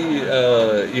to see,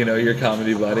 your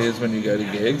comedy buddies when you go to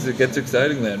gigs, it gets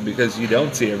exciting then because you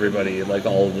don't see everybody, like,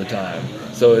 all the time.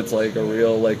 So it's, like, a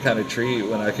real, like, kind of treat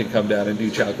when I can come down and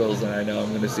do Chuckles and I know I'm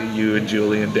going to see you and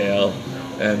Julie and Dale.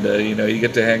 And, you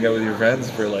get to hang out with your friends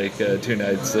for, like, 2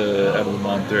 nights out of the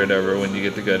month or whatever when you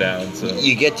get to go down. So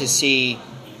you get to see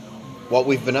what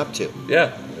we've been up to.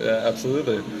 Yeah,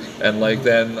 absolutely. And, like,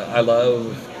 then I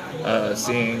love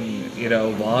seeing,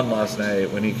 Vaughn last night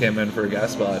when he came in for a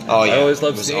guest spot. Oh, yeah. I always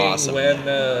love seeing awesome. when,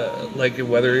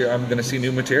 whether I'm going to see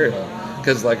new material.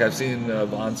 Because, like, I've seen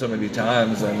Vaughn so many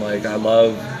times, and, like, I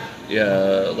love,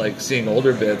 seeing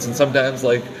older bits. And sometimes,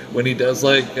 like, when he does,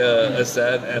 like, a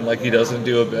set and, like, he doesn't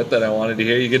do a bit that I wanted to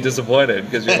hear, you get disappointed.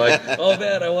 Because you're like, oh,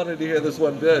 man, I wanted to hear this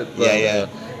one bit. But, yeah.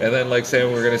 And then, like,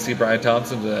 saying we're going to see Brian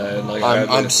Thompson tonight. And, like,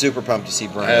 I'm super pumped to see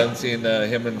I Brian. haven't seen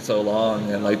him in so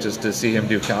long, and like just to see him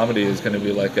do comedy is going to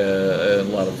be like a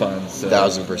lot of fun. So.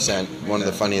 1000%. One of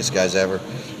the funniest guys ever.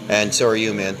 And so are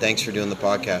you, man. Thanks for doing the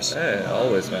podcast. Hey,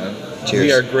 always, man. Cheers.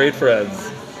 We are great friends.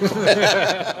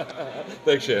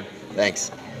 Thanks, Shane. Thanks.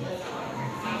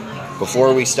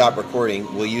 Before we stop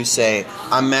recording, will you say,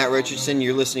 I'm Matt Richardson,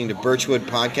 you're listening to Birchwood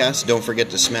Podcast. Don't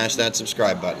forget to smash that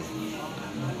subscribe button.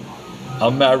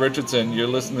 I'm Matt Richardson. You're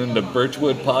listening to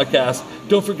Birchwood Podcast.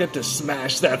 Don't forget to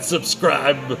smash that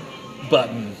subscribe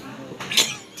button.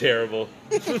 Terrible.